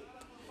למשחק.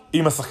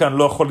 אם השחקן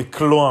לא יכול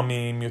לקלוע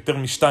מיותר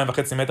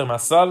מ-2.5 מטר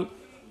מהסל,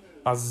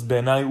 אז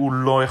בעיניי הוא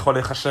לא יכול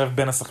לחשב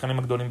בין השחקנים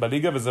הגדולים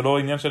בליגה, וזה לא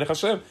עניין של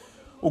לחשב.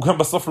 הוא גם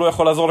בסוף לא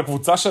יכול לעזור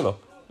לקבוצה שלו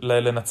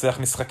לנצח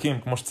משחקים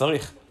כמו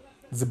שצריך.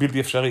 זה בלתי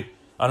אפשרי.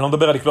 אני לא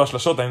מדבר על לקלוע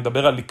שלשות, אני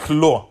מדבר על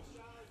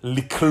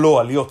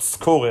לקלוע, להיות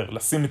סקורר,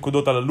 לשים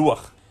נקודות על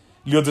הלוח,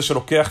 להיות זה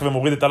שלוקח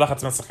ומוריד את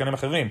הלחץ מהשחקנים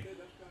אחרים.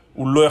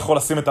 הוא לא יכול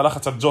לשים את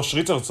הלחץ על ג'וש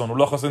ריצ'רדסון, הוא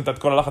לא יכול לשים את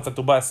כל הלחץ על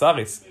טובייס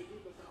האריס,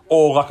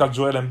 או רק על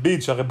ג'ואל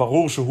אמביד, שהרי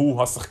ברור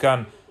שהוא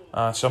השחקן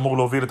שאמור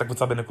להוביל את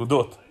הקבוצה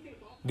בנקודות.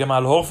 גם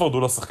על הורפורד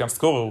הוא לא שחקן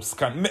סקורר, הוא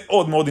שחקן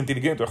מאוד מאוד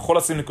אינטליגנט, הוא יכול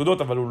לשים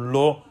נקודות, אבל הוא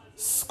לא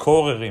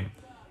סקוררים.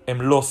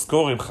 הם לא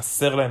סקוררים,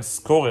 חסר להם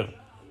סקורר.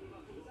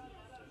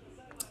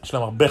 יש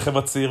להם הרבה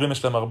חבר'ה צעירים,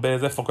 יש להם הרבה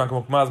זה, פורקן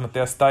כמו כמאז,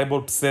 מתיאס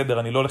טייבול, בסדר,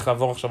 אני לא הולך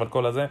לעבור עכשיו על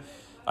כל הזה.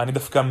 אני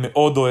דווקא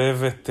מאוד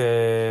אוהב את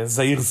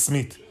זאיר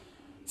סמית,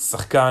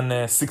 שחקן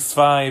 6'5",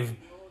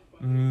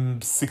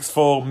 6'4",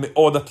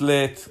 מאוד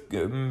אתלט,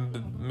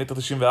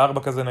 1.94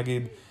 כזה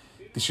נגיד,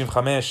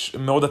 95,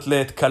 מאוד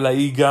אתלט,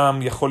 קלעי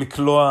גם, יכול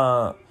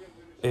לקלוע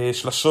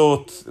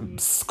שלשות,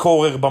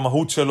 סקורר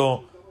במהות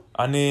שלו,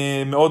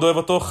 אני מאוד אוהב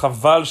אותו,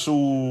 חבל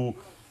שהוא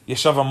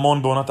ישב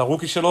המון בעונת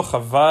הרוקי שלו,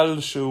 חבל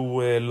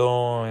שהוא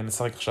לא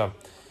נשחק עכשיו,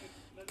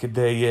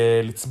 כדי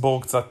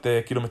לצבור קצת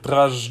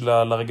קילומטראז'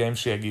 לרגעים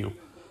שיגיעו.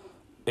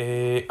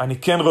 אני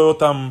כן רואה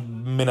אותם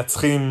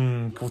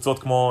מנצחים קבוצות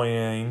כמו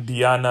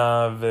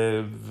אינדיאנה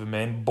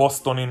ומעין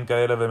בוסטונים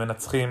כאלה,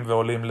 ומנצחים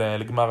ועולים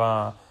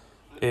לגמר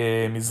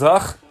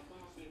המזרח.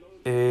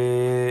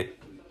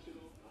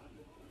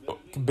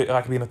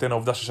 רק בהינתן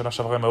העובדה ששנה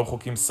שעברה הם היו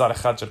חוקים סל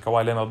אחד של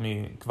קוואי לנארד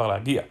כבר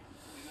להגיע.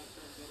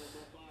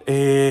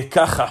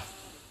 ככה,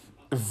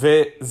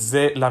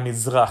 וזה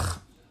למזרח.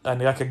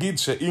 אני רק אגיד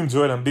שאם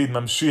ג'ואל אמביד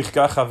ממשיך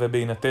ככה,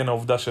 ובהינתן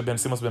העובדה שבן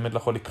סימוס באמת לא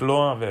יכול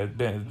לקלוע,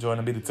 וג'ואל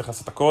אמביד יצטרך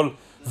לעשות הכל,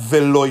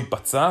 ולא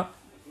ייפצע,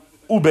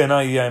 הוא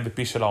בעיניי יהיה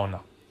ה-MVP של העונה.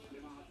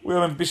 הוא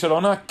יהיה ה-MVP של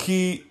העונה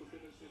כי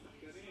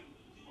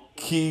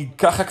כי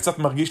ככה קצת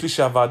מרגיש לי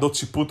שהוועדות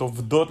שיפוט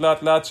עובדות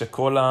לאט לאט,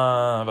 שכל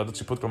הוועדות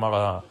שיפוט,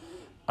 כלומר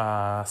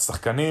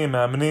השחקנים,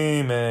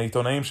 מאמנים,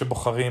 עיתונאים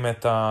שבוחרים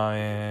את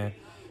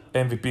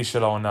ה-MVP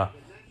של העונה,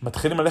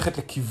 מתחילים ללכת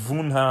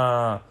לכיוון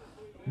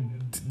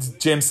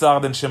ג'יימס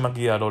ארדן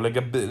שמגיע לו,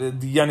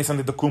 יאניס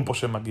אנטטוקומפו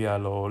שמגיע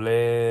לו,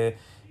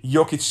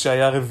 ליוקיץ'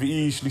 שהיה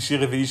שלישי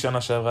רביעי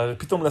שנה שעברה,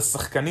 פתאום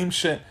לשחקנים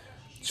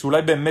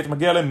שאולי באמת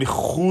מגיע להם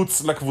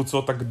מחוץ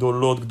לקבוצות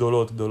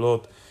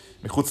הגדולות,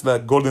 מחוץ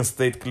לגולדן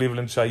סטייט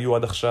קליבלנד שהיו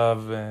עד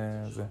עכשיו.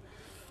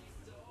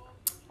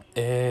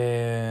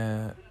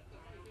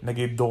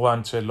 נגיד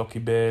דורנט שלא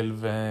קיבל,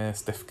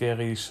 וסטף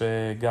קרי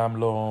שגם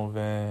לא,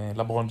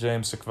 ולברון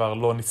ג'יימס שכבר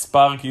לא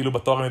נספר כאילו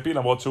בתואר MVP,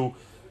 למרות שהוא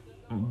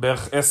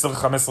בערך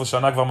 10-15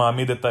 שנה כבר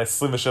מעמיד את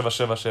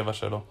ה-27-7-7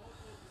 שלו.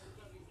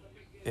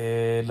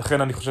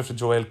 לכן אני חושב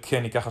שג'ואל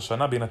כן ייקח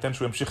השנה, בהינתן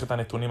שהוא ימשיך את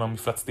הנתונים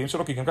המפלצתיים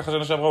שלו, כי גם ככה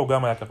שנה שעברה הוא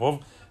גם היה קרוב,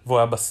 והוא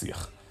היה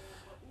בשיח.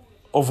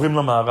 עוברים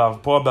למערב,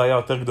 פה הבעיה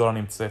יותר גדולה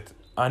נמצאת.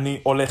 אני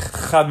הולך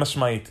חד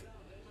משמעית,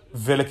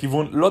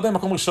 ולכיוון, לא יודע אם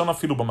מקום ראשון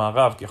אפילו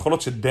במערב, כי יכול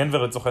להיות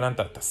שדנבר לצורך העניין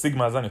תשיג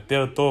מאזן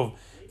יותר טוב,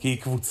 כי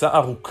היא קבוצה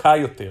ארוכה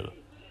יותר.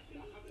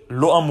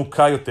 לא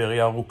עמוקה יותר,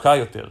 היא ארוכה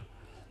יותר.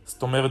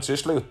 זאת אומרת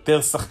שיש לה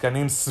יותר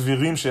שחקנים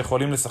סבירים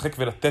שיכולים לשחק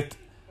ולתת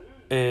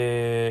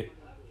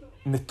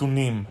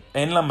נתונים.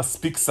 אין לה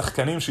מספיק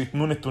שחקנים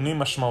שיתנו נתונים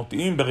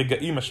משמעותיים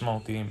ברגעים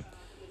משמעותיים.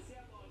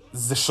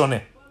 זה שונה.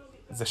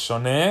 זה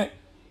שונה.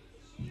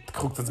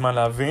 תקחו קצת זמן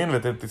להבין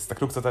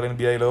ותסתכלו קצת על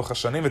NBA לאורך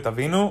השנים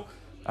ותבינו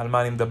על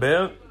מה אני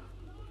מדבר.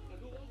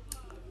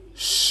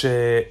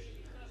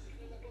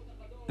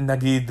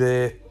 שנגיד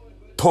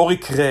טורי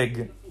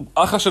קרג הוא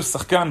אחלה של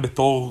שחקן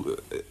בתור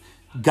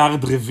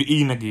גארד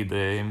רביעי נגיד,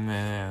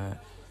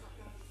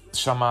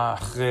 שמה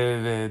אחרי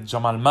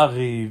ג'מאל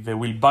מארי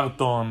וויל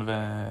ברטון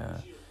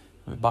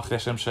ובאחרי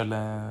השם של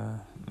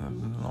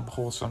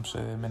בחור שם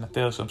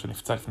שמנטר שם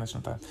שנפצע לפני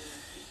שנתיים.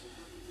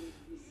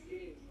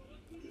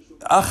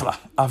 אחלה,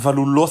 אבל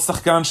הוא לא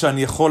שחקן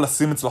שאני יכול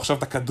לשים אצלו עכשיו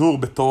את הכדור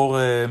בתור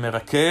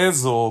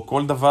מרכז או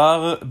כל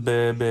דבר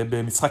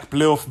במשחק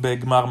פלייאוף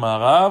בגמר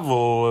מערב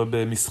או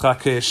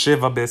במשחק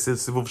 7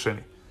 בסיבוב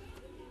שני.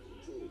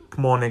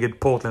 כמו נגד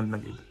פורטלנד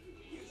נגיד.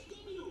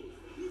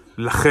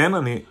 לכן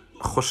אני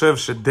חושב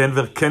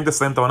שדנבר כן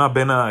תסיים את העונה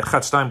בין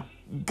ה-1-2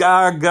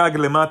 גג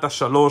למטה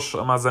 3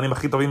 המאזנים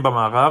הכי טובים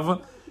במערב.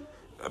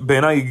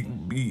 בעיניי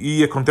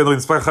היא הקונטנדרית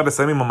מספר 1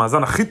 לסיים עם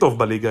המאזן הכי טוב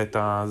בליגה את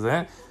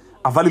הזה.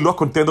 אבל היא לא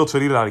הקונטנדרית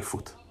שלי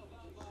לאליפות.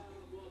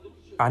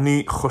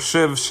 אני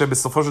חושב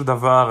שבסופו של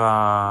דבר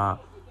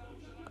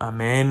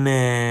המעין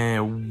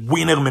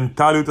ווינר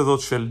מנטליות הזאת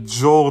של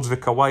ג'ורג'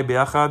 וקוואי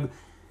ביחד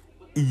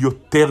היא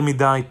יותר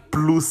מדי,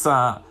 פלוס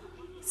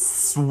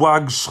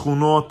הסוואג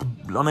שכונות,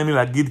 לא נעים לי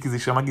להגיד כי זה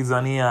יישמע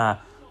גזעני,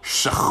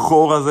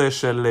 השחור הזה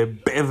של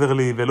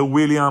בברלי ולו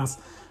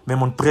וויליאמס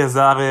ומונטרז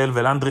ארל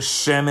ולאנדרה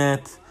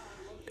שמט,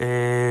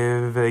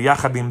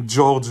 ויחד עם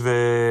ג'ורג'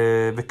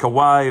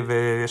 וקוואי,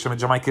 ויש שם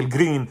את ג'מייקל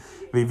גרין,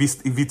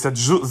 ואיביצה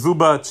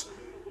זובאץ',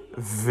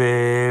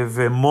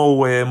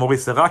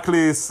 ומוריס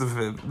הרקליס,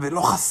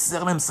 ולא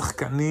חסר להם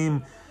שחקנים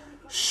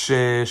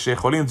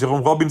שיכולים, ג'רום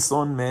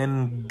רובינסון,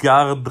 מעין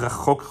גארד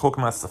רחוק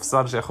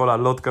מהספסל, שיכול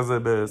לעלות כזה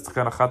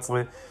בשחקן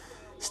 11,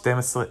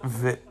 12,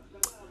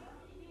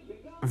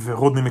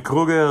 ורודני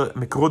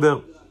מקרודר,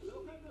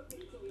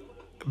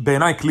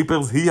 בעיניי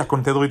קליפרס היא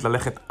הקונטנדרית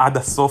ללכת עד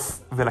הסוף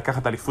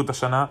ולקחת אליפות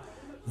השנה,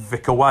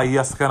 וקוואי היא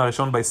השחקן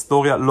הראשון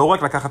בהיסטוריה, לא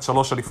רק לקחת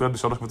 3 אליפויות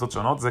ב3 קבוצות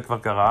שונות, זה כבר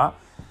קרה,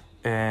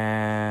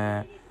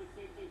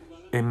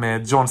 עם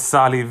ג'ון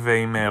סאלי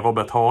ועם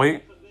רוברט הורי.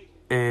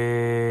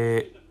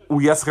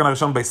 הוא יהיה השחקן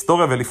הראשון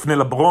בהיסטוריה, ולפני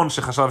לברון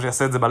שחשב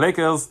שיעשה את זה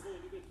בלייקרס,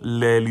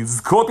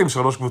 לזכות עם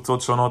 3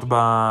 קבוצות שונות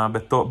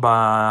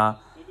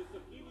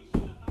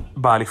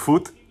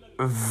באליפות,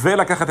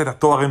 ולקחת את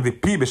התואר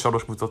MVP ב3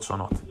 קבוצות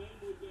שונות.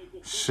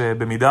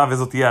 שבמידה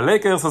וזאת תהיה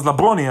הלייקרס, אז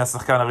לברון יהיה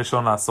השחקן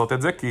הראשון לעשות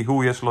את זה, כי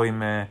הוא יש לו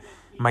עם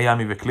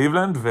מיימי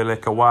וקליבלנד,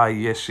 ולקוואי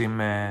יש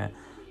עם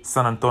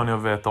סן אנטוניו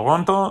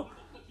וטורונטו.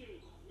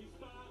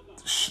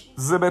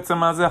 זה בעצם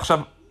מה זה. עכשיו,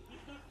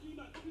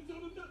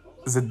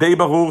 זה די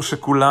ברור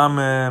שכולם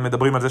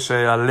מדברים על זה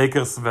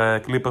שהלייקרס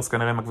והקליפרס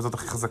כנראה הם הקבוצות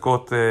הכי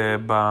חזקות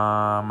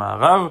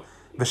במערב,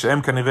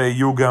 ושהם כנראה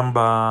יהיו גם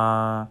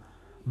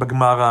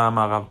בגמר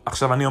המערב.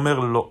 עכשיו אני אומר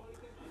לא.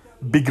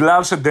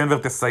 בגלל שדנבר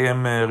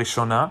תסיים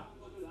ראשונה,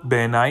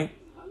 בעיניי,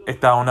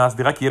 את העונה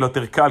הסדירה, כי יהיה לו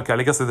יותר קל, כי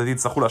הליגה הסדרתית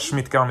יצטרכו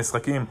להשמיט כמה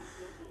משחקים,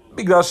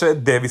 בגלל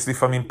שדוויס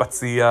לפעמים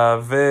פציע,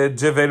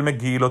 וג'בל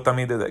מגיל לא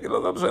תמיד,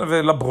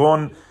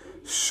 ולברון,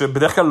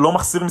 שבדרך כלל לא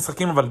מחסיר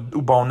משחקים, אבל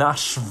הוא בעונה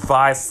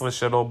ה-17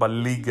 שלו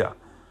בליגה.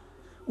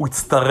 הוא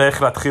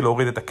יצטרך להתחיל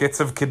להוריד את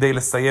הקצב כדי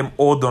לסיים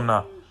עוד עונה.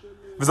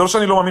 וזה לא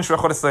שאני לא מאמין שהוא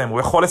יכול לסיים, הוא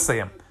יכול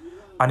לסיים.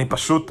 אני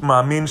פשוט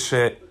מאמין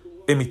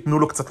הם ייתנו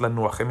לו קצת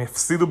לנוח, הם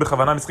יפסידו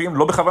בכוונה משחקים,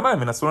 לא בכוונה,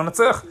 הם ינסו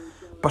לנצח,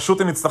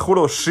 פשוט הם יצטרכו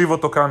להושיב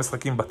אותו כמה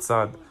משחקים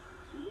בצד.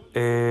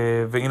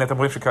 והנה אתם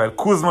רואים שקייל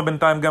קוזמה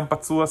בינתיים גם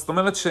פצוע, זאת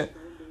אומרת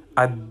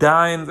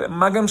שעדיין,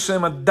 מה גם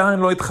שהם עדיין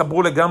לא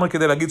התחברו לגמרי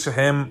כדי להגיד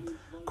שהם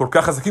כל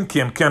כך חזקים,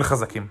 כי הם כן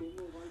חזקים.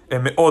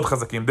 הם מאוד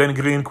חזקים. דן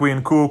גרין,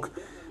 קווין קוק,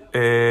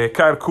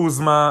 קייל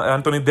קוזמה,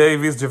 אנטוני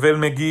דייביס, ג'וול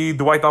מגי,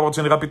 דווייט האוורד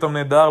שנראה פתאום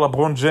נהדר,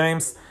 לברון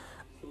ג'יימס,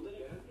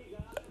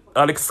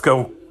 אלכס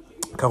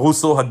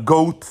קרוסו,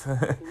 הגוט,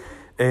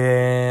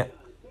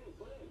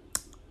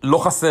 לא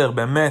חסר,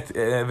 באמת,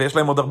 ויש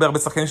להם עוד הרבה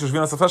שחקנים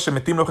שיושבים על הספסל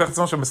שמתים להוכיח את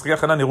עצמם שבמשחקי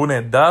הכנה נראו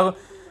נהדר,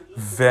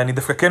 ואני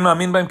דווקא כן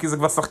מאמין בהם כי זה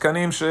כבר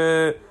שחקנים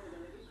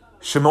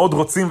שמאוד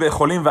רוצים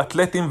ויכולים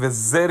ואתלטים,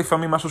 וזה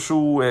לפעמים משהו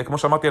שהוא, כמו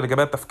שאמרתי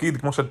לגבי התפקיד,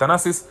 כמו של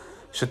טנאסיס,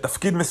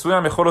 שתפקיד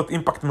מסוים יכול להיות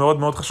אימפקט מאוד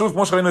מאוד חשוב,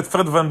 כמו שראינו את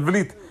פרד ון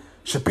וליט,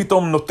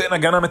 שפתאום נותן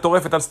הגנה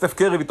מטורפת על סטף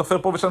קרי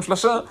ותופר פה ושם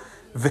שלשה,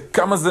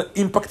 וכמה זה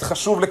אימפקט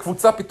חשוב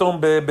לקבוצה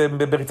פתאום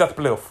בריצת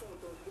פלייאוף.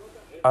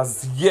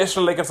 אז יש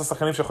ללייקרס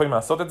השחקנים שיכולים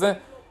לעשות את זה.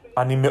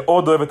 אני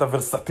מאוד אוהב את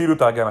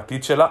הוורסטיליות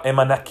ההגנתית שלה, הם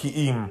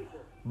ענקיים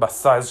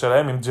בסייז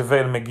שלהם, עם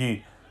ג'וול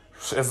מגי,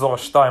 אזור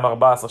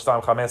ה-2.14,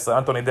 2.15,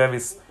 אנטוני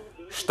דוויס,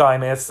 2.10,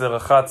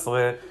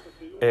 11,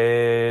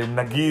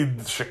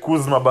 נגיד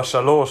שקוזמה ב-3,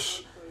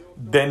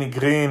 דני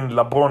גרין,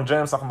 לברון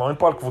ג'יימס, אנחנו מדברים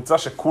פה על קבוצה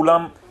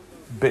שכולם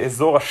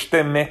באזור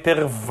ה-2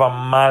 מטר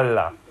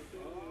ומעלה.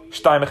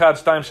 2.1, 2.3,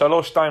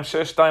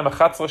 2.6,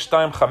 2.11,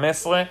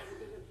 2.15,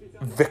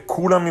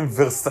 וכולם עם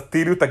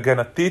ורסטיליות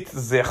הגנתית.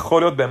 זה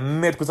יכול להיות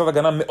באמת קבוצת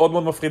הגנה מאוד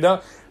מאוד מפחידה,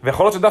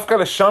 ויכול להיות שדווקא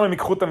לשם הם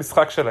ייקחו את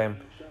המשחק שלהם.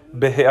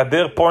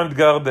 בהיעדר פוינט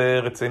גארד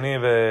רציני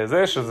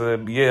וזה, שזה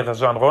יהיה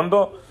רג'אן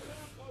רונדו,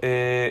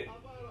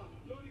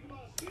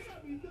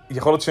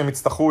 יכול להיות שהם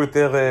יצטרכו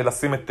יותר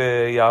לשים את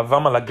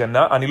יעבם על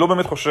הגנה. אני לא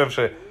באמת חושב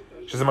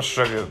שזה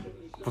משהו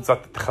שקבוצה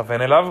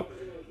תכוון אליו,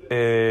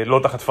 לא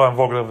תחת פרנק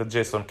ווגלר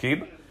וג'ייסון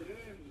קיד,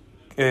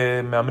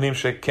 מאמנים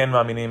שכן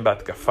מאמינים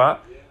בהתקפה,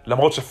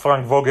 למרות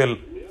שפרנק ווגל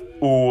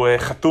הוא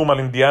חתום על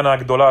אינדיאנה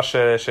הגדולה,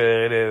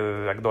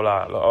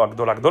 הגדולה,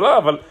 לא הגדולה,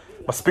 אבל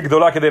מספיק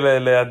גדולה כדי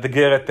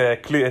לאתגר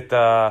את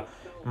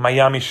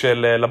המיימי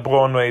של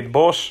לברון וייד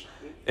בוש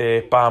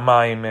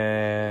פעמיים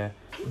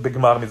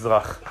בגמר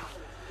מזרח.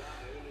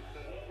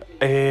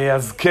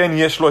 אז כן,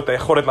 יש לו את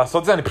היכולת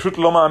לעשות זה. אני פשוט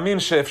לא מאמין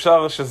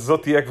שאפשר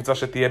שזאת תהיה הקבוצה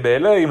שתהיה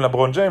ב-LA עם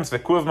לברון ג'יימס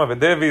וקוזמה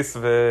ודוויס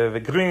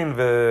וגרין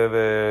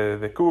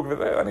וקוק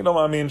וזה. אני לא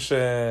מאמין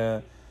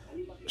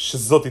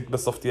שזאת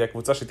בסוף תהיה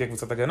הקבוצה, שתהיה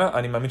קבוצת הגנה.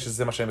 אני מאמין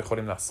שזה מה שהם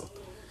יכולים לעשות.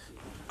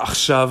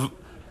 עכשיו,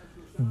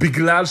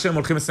 בגלל שהם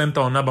הולכים לסיים את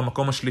העונה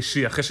במקום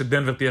השלישי, אחרי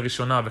שדנבר תהיה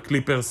ראשונה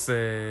וקליפרס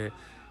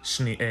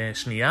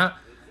שנייה,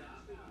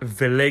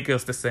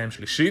 ולייקרס תסיים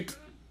שלישית,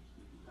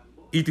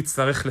 היא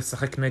תצטרך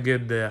לשחק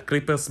נגד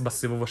הקליפרס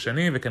בסיבוב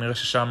השני, וכנראה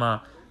ששם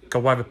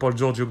קוואי ופול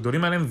ג'ורג' יהיו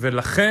גדולים עליהם,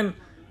 ולכן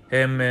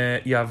הם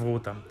יעברו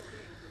אותם.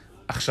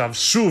 עכשיו,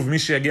 שוב, מי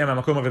שיגיע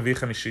מהמקום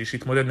הרביעי-חמישי,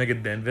 שיתמודד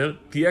נגד דנבר,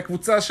 תהיה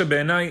קבוצה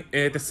שבעיניי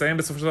תסיים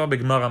בסופו של דבר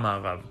בגמר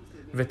המערב,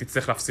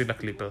 ותצטרך להפסיד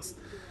לקליפרס.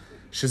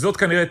 שזאת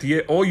כנראה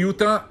תהיה או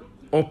יוטה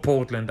או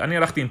פורטלנד. אני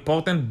הלכתי עם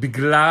פורטלנד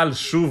בגלל,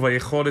 שוב,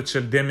 היכולת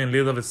של דמיאן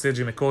לילארד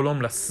וסג'י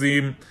מקולום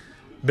לשים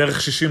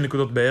בערך 60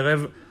 נקודות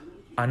בערב.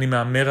 אני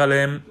מאמר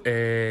עליהם,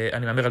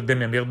 אני מאמר על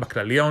דמיאן לילארד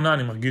בכללי העונה,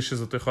 אני מרגיש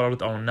שזאת יכולה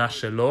להיות העונה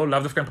שלו, לאו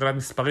דווקא מבחינת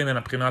מספרים, אלא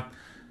מבחינת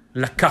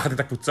לקחת את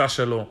הקבוצה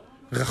שלו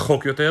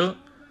רחוק יותר,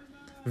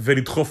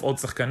 ולדחוף עוד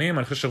שחקנים.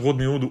 אני חושב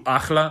שרודני הוד הוא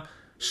אחלה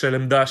של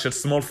עמדה של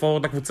סמול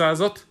פורד לקבוצה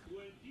הזאת.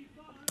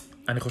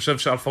 אני חושב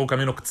שאלפארו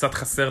קמינו קצת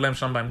חסר להם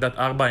שם בעמדת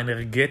 4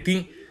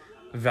 אנרגטי,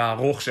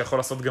 והארוך שיכול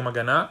לעשות גם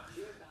הגנה.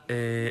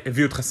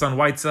 הביאו את חסן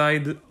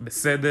וייטסייד,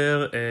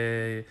 בסדר,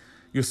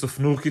 יוסוף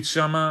נורקיץ'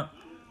 שמה,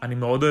 אני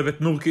מאוד אוהב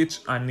את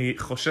נורקיץ', אני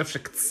חושב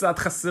שקצת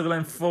חסר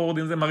להם פורד,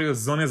 אם זה מריו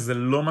זוניה, זה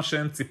לא מה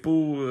שהם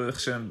ציפו,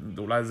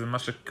 אולי זה מה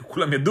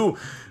שכולם ידעו,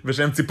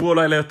 ושהם ציפו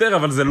אולי ליותר,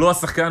 אבל זה לא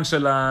השחקן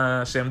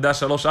שעמדה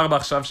 3-4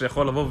 עכשיו,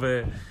 שיכול לבוא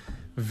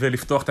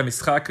ולפתוח את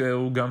המשחק,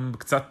 הוא גם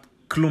קצת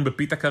כלום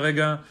בפיתה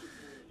כרגע.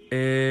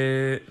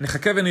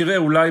 נחכה ונראה,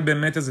 אולי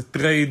באמת איזה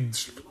טרייד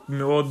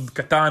מאוד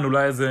קטן,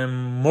 אולי איזה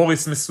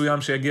מוריס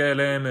מסוים שיגיע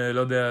אליהם, לא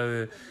יודע,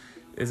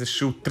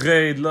 איזשהו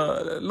טרייד,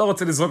 לא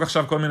רוצה לזרוק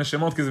עכשיו כל מיני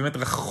שמות, כי זה באמת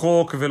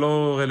רחוק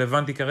ולא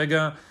רלוונטי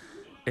כרגע.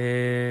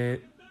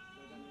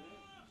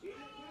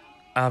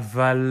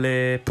 אבל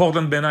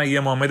פורטלנד בעיניי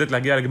יהיה מועמדת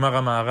להגיע לגמר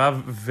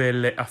המערב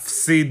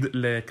ולהפסיד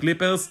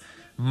לקליפרס,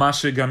 מה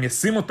שגם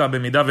ישים אותה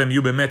במידה והם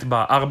יהיו באמת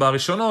בארבע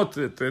הראשונות,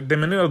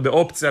 דמיאן לילארד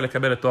באופציה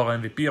לקבל את תואר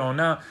ה-MVP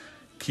העונה,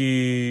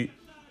 כי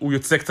הוא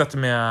יוצא קצת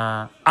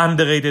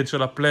מה-underrated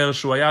של הפלייר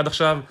שהוא היה עד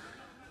עכשיו,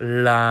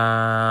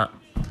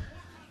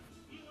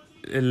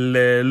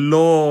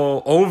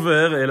 לא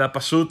over, אלא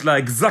פשוט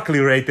ל-exactly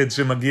rated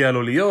שמגיע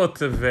לו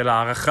להיות,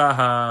 ולהערכה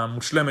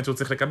המושלמת שהוא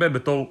צריך לקבל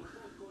בתור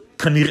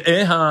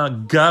כנראה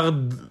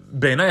הגארד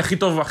בעיניי הכי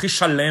טוב, הכי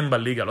שלם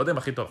בליגה, לא יודע אם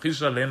הכי טוב, הכי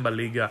שלם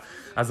בליגה.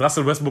 אז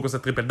ראסל ווסטברוק עושה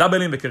טריפל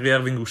דאבלים, וקרי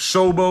ארווינג הוא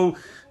שואובו,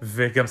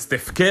 וגם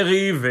סטף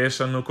קרי,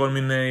 ויש לנו כל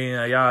מיני,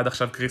 היה עד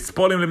עכשיו קריס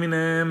פולים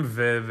למיניהם,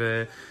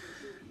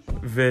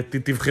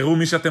 ותבחרו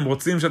מי שאתם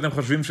רוצים, שאתם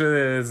חושבים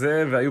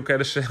שזה, והיו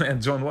כאלה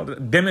שג'ון וולד,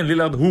 דמיאן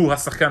לילארד הוא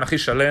השחקן הכי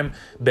שלם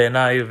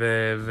בעיניי,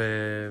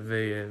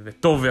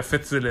 וטוב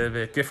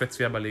וכיף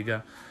לצפייה בליגה.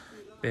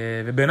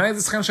 ובעיניי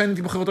זה שחקן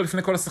שהייתי בוחר אותו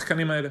לפני כל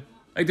השחקנים האלה.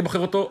 הייתי בוחר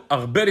אותו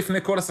הרבה לפני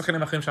כל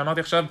השחקנים האחרים שאמרתי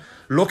עכשיו,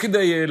 לא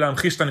כדי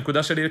להמחיש את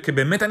הנקודה שלי, כי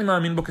באמת אני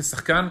מאמין בו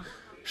כשחקן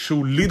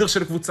שהוא לידר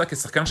של קבוצה,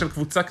 כשחקן של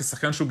קבוצה,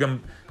 כשחקן שהוא גם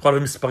יכול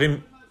להביא מספרים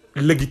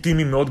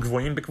לגיטימיים מאוד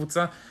גבוהים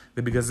בקבוצה,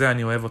 ובגלל זה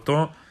אני אוהב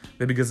אותו,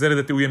 ובגלל זה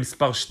לדעתי הוא יהיה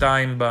מספר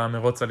 2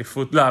 במרוץ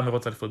אליפות,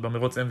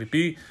 במרוץ MVP,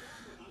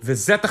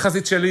 וזה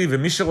התחזית שלי,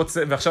 ומי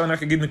שרוצה, ועכשיו אני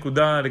רק אגיד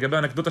נקודה לגבי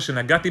האנקדוטה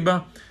שנגעתי בה,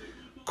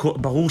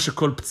 ברור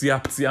שכל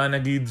פציעה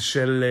נגיד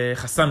של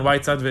חסן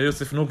וייצד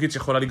ויוסף נורקיץ'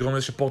 יכולה לגרום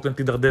לזה שפורטלנד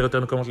תידרדר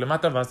יותר מקומות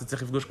למטה, ואז אתה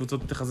צריך לפגוש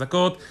קבוצות יותר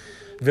חזקות,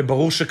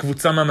 וברור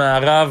שקבוצה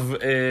מהמערב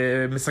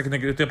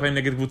משחקת יותר פעמים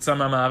נגד קבוצה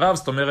מהמערב,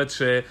 זאת אומרת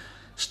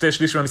ששתי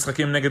שליש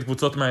מהמשחקים נגד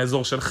קבוצות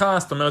מהאזור שלך,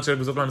 זאת אומרת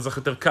שלקבוצות מהמזרח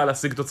יותר קל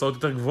להשיג תוצאות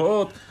יותר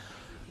גבוהות,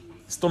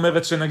 זאת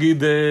אומרת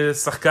שנגיד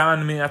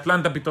שחקן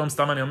מאטלנטה פתאום,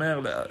 סתם אני אומר,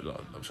 לא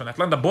משנה,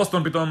 אטלנטה,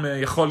 בוסטון פתאום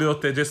יכול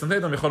להיות ג'ייסון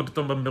טייטום, יכול להיות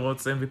פתאום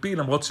במרוץ MVP,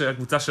 למרות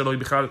שהקבוצה שלו היא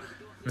בכלל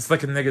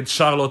משחקת נגד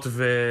שרלוט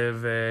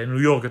וניו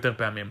יורק יותר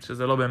פעמים,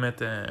 שזה לא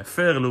באמת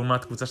פייר,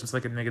 לעומת קבוצה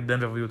שמשחקת נגד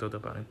דנבר ויוטה יותר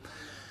פעמים.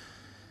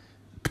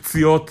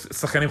 פציעות,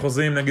 שחקנים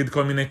חוזרים, נגיד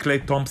כל מיני קליי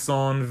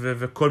תומפסון,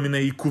 וכל מיני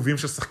עיכובים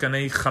של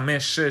שחקני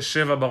 5, 6,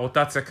 7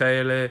 ברוטציה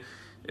כאלה,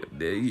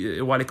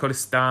 וואלי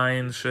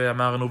קוליסטיין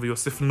שאמרנו,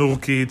 ויוסף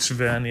נורקיץ',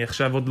 ואני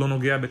עכשיו עוד לא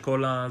נוגע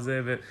בכל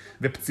הזה,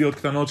 ופציעות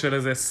קטנות של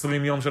איזה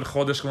 20 יום של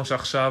חודש כמו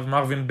שעכשיו,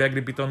 מרווין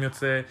בגלי פתאום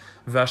יוצא,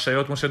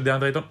 והשעיות כמו של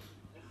דיאנדרה אייטון,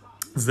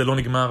 זה לא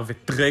נגמר,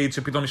 וטרייד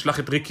שפתאום נשלח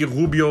את ריקי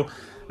רוביו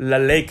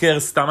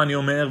ללייקרס, סתם אני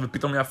אומר,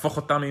 ופתאום יהפוך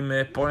אותם עם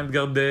פוינט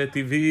גארד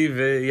טבעי,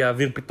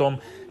 ויעביר פתאום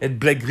את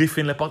בלייק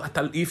גריפין לפורט,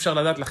 אי אפשר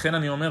לדעת, לכן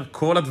אני אומר,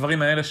 כל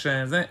הדברים האלה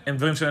שזה, הם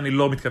דברים שאני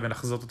לא מתכוון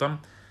לחזות אותם,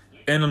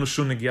 אין לנו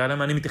שום נגיעה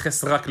להם, אני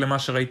מתייחס רק למה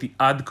שראיתי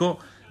עד כה,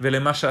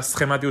 ולמה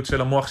שהסכמטיות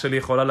של המוח שלי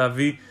יכולה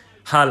להביא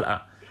הלאה.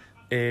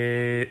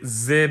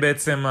 זה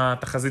בעצם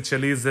התחזית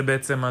שלי, זה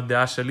בעצם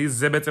הדעה שלי,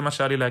 זה בעצם מה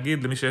שהיה לי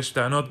להגיד, למי שיש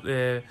טענות,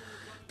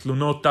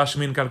 תלונות, תש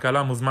מין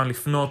כלכלה, מוזמן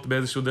לפנות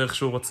באיזשהו דרך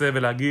שהוא רוצה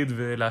ולהגיד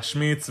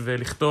ולהשמיץ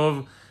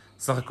ולכתוב.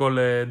 סך הכל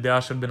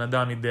דעה של בן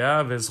אדם היא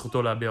דעה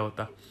וזכותו להביע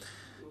אותה.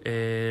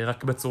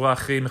 רק בצורה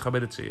הכי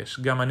מכבדת שיש.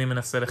 גם אני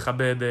מנסה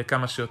לכבד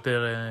כמה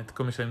שיותר את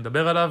כל מי שאני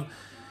מדבר עליו.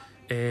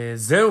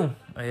 זהו,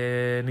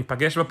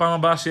 ניפגש בפעם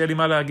הבאה שיהיה לי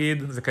מה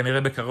להגיד, זה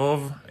כנראה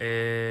בקרוב.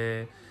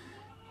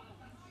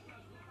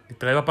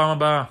 נתראה בפעם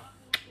הבאה,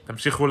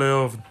 תמשיכו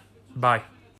לאהוב, ביי.